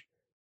like,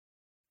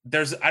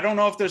 I don't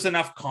know if there's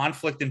enough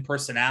conflict in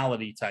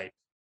personality type.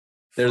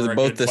 There's for a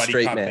both good the buddy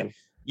straight cop. man.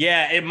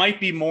 Yeah, it might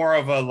be more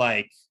of a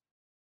like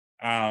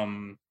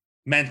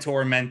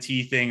mentor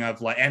mentee thing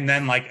of like, and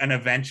then like an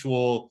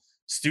eventual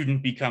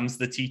student becomes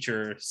the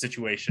teacher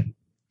situation.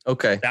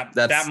 Okay.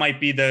 That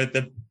might be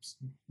the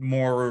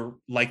more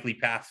likely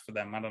path for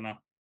them. I don't know.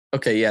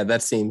 Okay, yeah,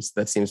 that seems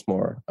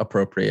more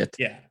appropriate.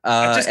 Yeah.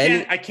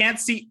 I I can't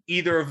see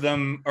either of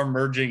them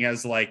emerging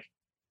as like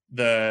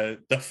the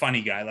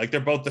funny guy. Like they're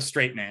both the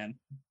straight man.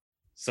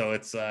 So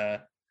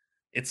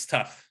it's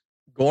tough.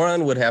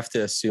 Goran would have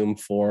to assume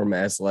form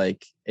as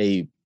like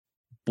a,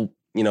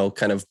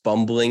 kind of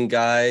bumbling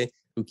guy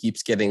who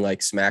keeps getting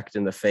like smacked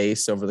in the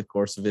face over the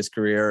course of his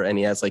career, and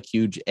he has like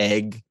huge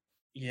egg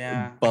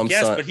Yeah, bumps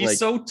yes, on, but he's like-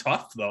 so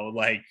tough though.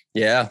 Like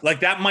Yeah,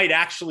 that might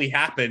actually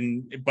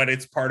happen, but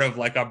it's part of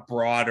like a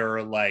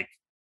broader like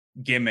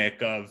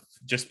gimmick of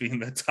just being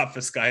the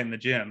toughest guy in the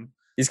gym.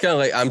 he's kind of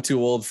like, I'm too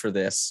old for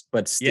this,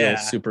 but still Yeah.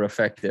 super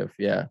effective.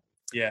 Yeah.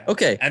 Yeah.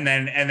 Okay. And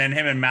then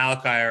him and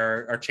Malachi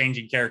are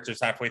changing characters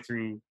halfway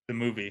through the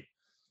movie.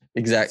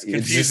 Exactly.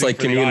 It's just confusing like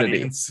for the Community.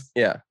 audience.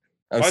 Yeah.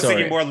 I I'm was sorry.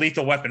 thinking more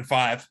Lethal Weapon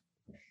 5.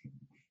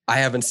 I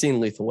haven't seen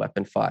Lethal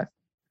Weapon 5.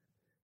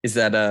 Is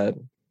that a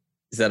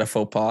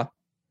faux pas?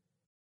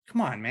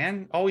 Come on,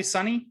 man. Always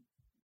Sunny?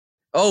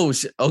 Oh,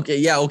 okay.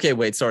 Yeah. Okay.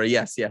 Wait. Sorry.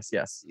 Yes.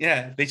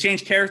 Yeah. They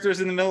changed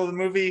characters in the middle of the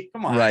movie.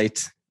 Come on.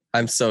 Right.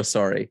 I'm so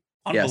sorry.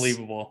 Yes.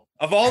 Unbelievable.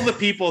 Of all the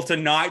people to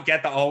not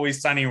get the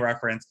Always Sunny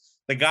reference,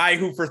 the guy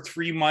who for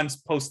 3 months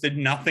posted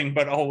nothing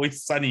but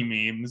Always Sunny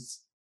memes.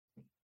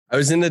 I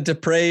was in a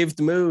depraved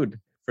mood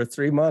for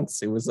 3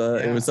 months. It was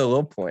a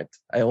low point.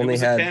 I It only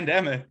was had a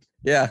pandemic.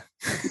 yeah.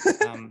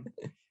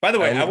 By the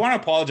way, I I want to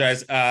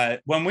apologize.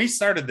 When we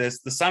started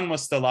this, the sun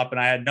was still up and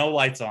I had no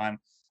lights on.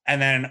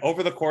 And then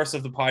over the course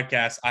of the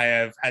podcast, I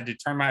have had to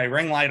turn my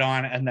ring light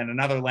on and then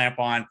another lamp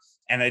on.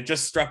 And it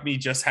just struck me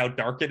just how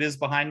dark it is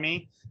behind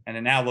me. And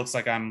it now looks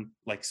like I'm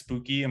like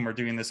spooky and we're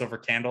doing this over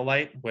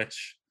candlelight,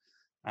 which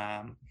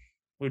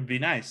would be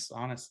nice,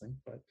 honestly.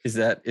 But Is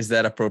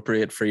that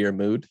appropriate for your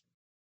mood?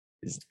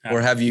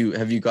 Or have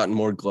you gotten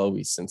more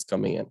glowy since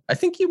coming in? I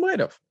think you might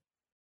have.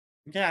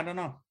 yeah, I don't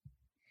know.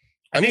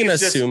 I'm think going to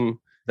it's just- assume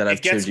that I've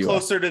it gets cheered you up.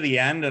 closer to the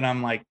end and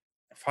I'm like,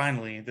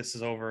 finally, this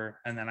is over.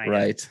 And then I get-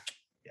 Right.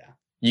 Yeah.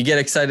 You get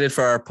excited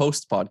for our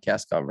post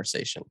podcast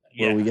conversation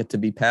where we Yeah. get to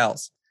be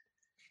pals.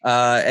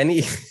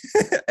 Any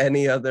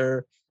any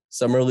other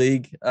summer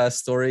league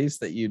stories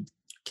that you'd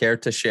care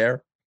to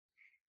share?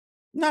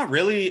 Not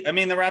really. I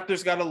mean, the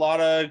Raptors got a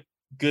lot of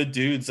good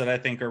dudes that I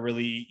think are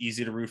really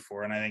easy to root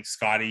for. And I think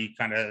Scotty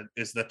kind of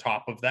is the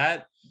top of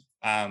that.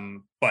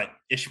 But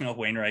Ishmael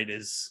Wainwright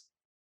is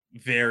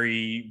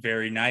very,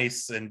 very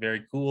nice and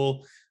very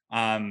cool.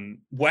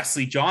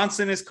 Wesley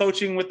Johnson is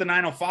coaching with the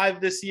 905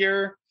 this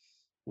year,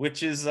 which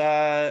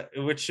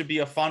should be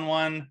a fun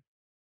one.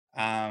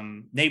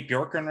 Nate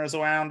Bjorken was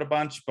around a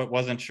bunch, but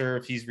wasn't sure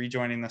if he's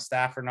rejoining the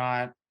staff or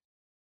not.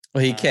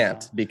 Well, he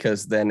can't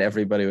because then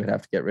everybody would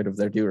have to get rid of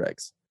their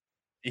do-rags.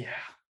 Yeah.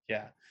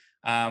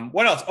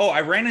 What else? Oh, I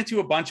ran into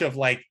a bunch of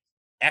like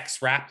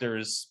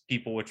ex-Raptors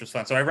people, which was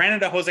fun. So I ran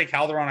into Jose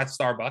Calderon at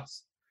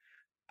Starbucks,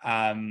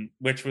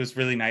 which was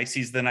really nice.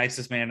 He's the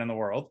nicest man in the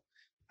world.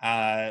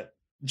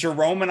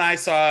 Jerome and I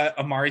saw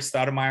Amari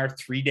Stoudemire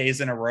 3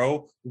 days in a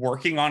row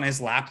working on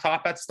his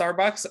laptop at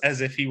Starbucks as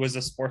if he was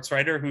a sports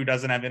writer who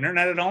doesn't have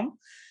internet at home.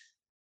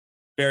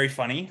 Very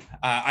funny.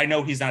 I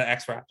know he's not an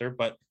ex-Raptor,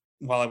 but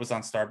while I was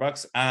on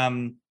Starbucks,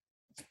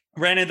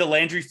 ran into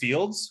Landry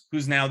Fields,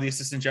 who's now the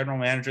assistant general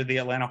manager of the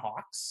Atlanta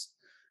Hawks.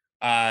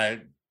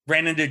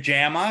 Ran into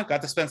Jamma,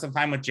 got to spend some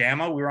time with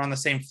Jamma. We were on the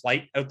same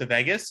flight out to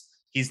Vegas.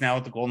 He's now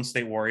at the Golden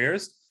State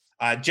Warriors.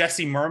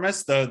 Jesse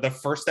Murmis, the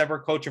first ever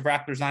coach of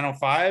Raptors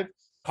 905,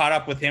 caught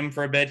up with him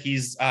for a bit.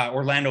 He's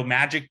Orlando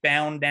Magic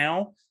bound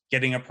now,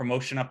 getting a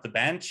promotion up the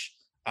bench.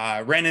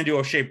 Ran into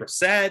O'Shea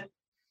Brissett.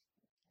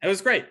 It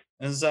was great.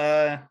 It was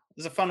a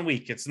fun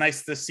week. It's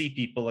nice to see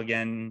people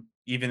again,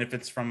 even if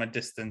it's from a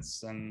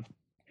distance. And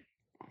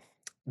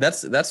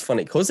That's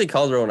funny. Jose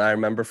Calderon, I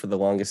remember for the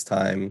longest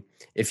time,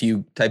 if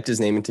you typed his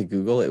name into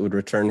Google, it would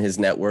return his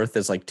net worth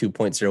as like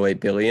 2.08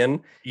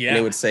 billion. yeah, And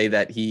it would say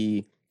that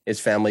his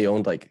family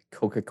owned like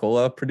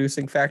Coca-Cola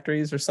producing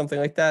factories or something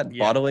like that,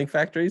 Yeah. bottling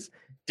factories.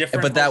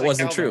 different. but that Jose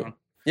wasn't true. Calderon.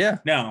 Yeah.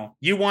 No,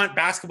 you want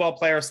basketball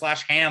player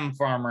 / ham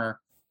farmer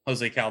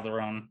Jose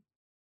Calderon.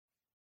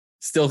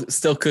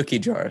 Still cookie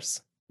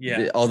jars.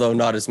 Yeah. Although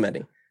not as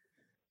many.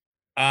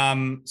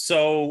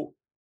 So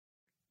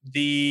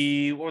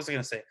what was I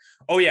going to say?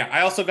 Oh yeah.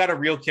 I also got a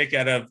real kick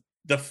out of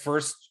the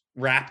first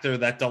Raptor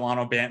that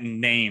Delano Banton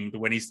named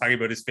when he's talking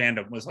about his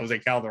fandom was Jose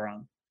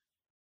Calderon.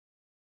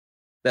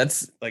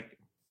 That's Like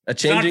a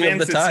it's not changing of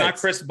Vince, the tides. it's not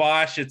Chris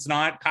Bosh. It's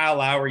not Kyle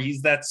Lowry.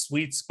 He's that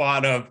sweet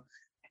spot of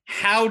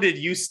how did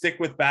you stick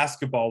with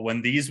basketball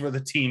when these were the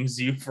teams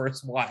you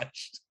first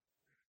watched?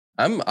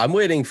 I'm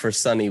waiting for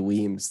Sonny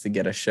Weems to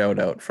get a shout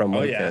out from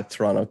like yeah. a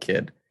Toronto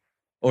kid.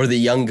 Or the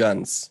young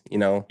guns,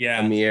 Yeah.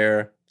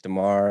 Amir,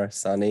 DeMar,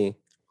 Sonny,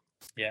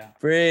 Yeah.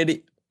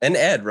 Brady, and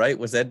Ed, right?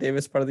 Was Ed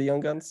Davis part of the young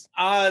guns?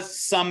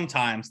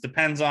 Sometimes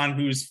depends on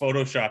whose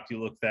Photoshop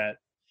you looked at.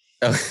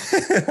 Oh,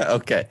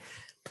 okay.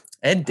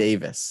 Ed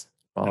Davis.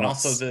 And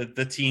Boss. also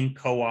the team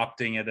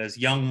co-opting it as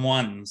young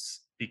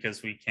ones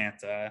because we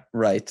can't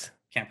Right.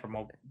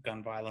 promote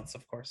gun violence,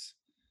 of course.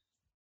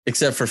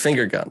 Except for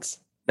finger guns,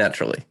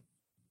 naturally.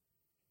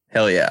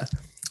 Hell yeah.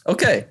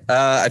 Okay.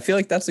 I feel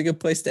like that's a good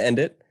place to end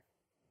it.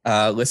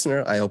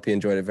 Listener, I hope you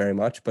enjoyed it very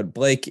much. But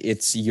Blake,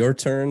 it's your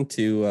turn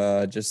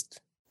to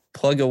just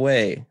Plug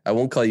away. I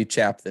won't call you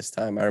Chap this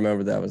time. I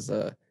remember that was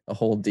a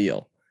whole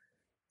deal.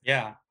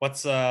 Yeah.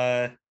 What's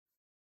yeah,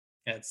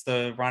 it's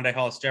the Rondé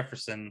Hollis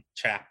Jefferson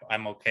chap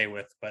I'm okay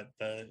with, but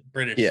the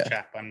British Yeah.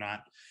 chap I'm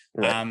not.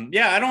 Right.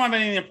 Yeah, I don't have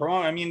anything to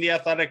promote. I mean, the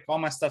Athletic, all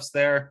my stuff's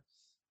there.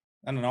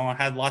 I don't know. I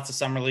had lots of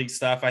summer league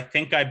stuff. I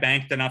think I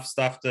banked enough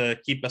stuff to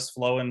keep us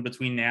flowing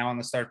between now and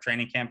the start of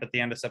training camp at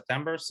the end of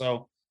September.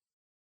 So,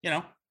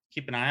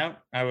 keep an eye out.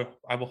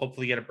 I will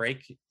hopefully get a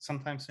break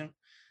sometime soon.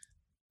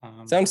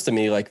 Sounds to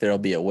me like there'll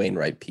be a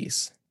Wainwright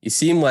piece. You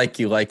seem like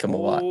you like him a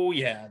lot. Oh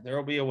yeah, there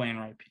will be a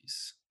Wainwright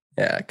piece.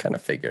 Yeah, I kind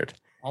of figured.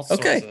 All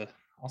Okay.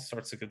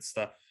 sorts of good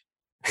stuff.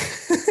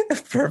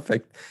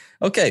 Perfect.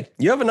 Okay,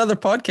 you have another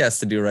podcast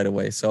to do right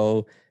away,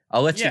 so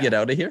I'll let you Yeah. get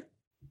out of here.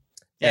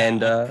 Yeah,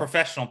 And, a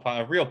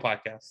real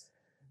podcast.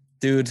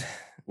 Dude,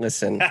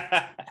 listen.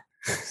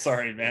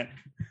 Sorry, man.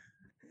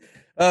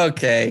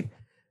 Okay. It's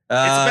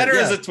better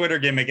yeah. as a Twitter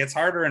gimmick. It's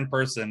harder in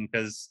person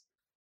because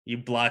you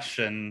blush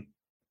and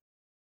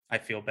I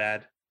feel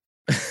bad.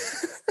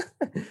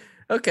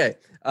 Okay.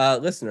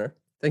 Listener,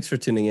 thanks for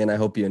tuning in. I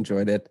hope you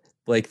enjoyed it.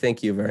 Blake,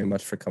 thank you very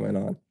much for coming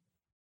on.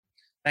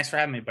 Thanks for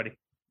having me, buddy.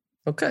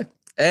 Okay.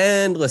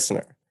 And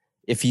listener,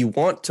 if you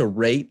want to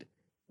rate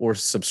or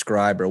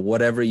subscribe or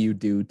whatever you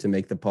do to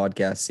make the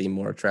podcast seem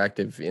more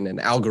attractive in an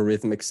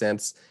algorithmic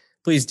sense,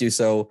 please do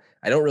so.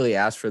 I don't really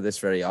ask for this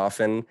very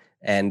often.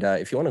 And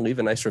if you want to leave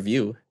a nice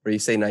review where you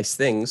say nice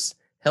things,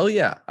 hell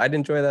yeah, I'd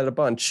enjoy that a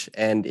bunch.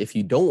 And if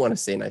you don't want to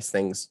say nice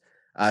things,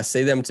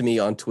 say them to me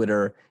on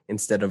Twitter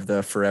instead of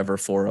the forever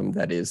forum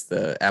that is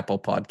the Apple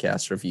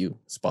Podcast review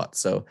spot.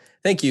 So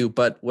thank you.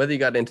 But whether you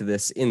got into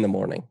this in the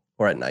morning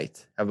or at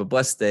night, have a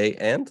blessed day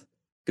and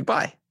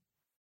goodbye.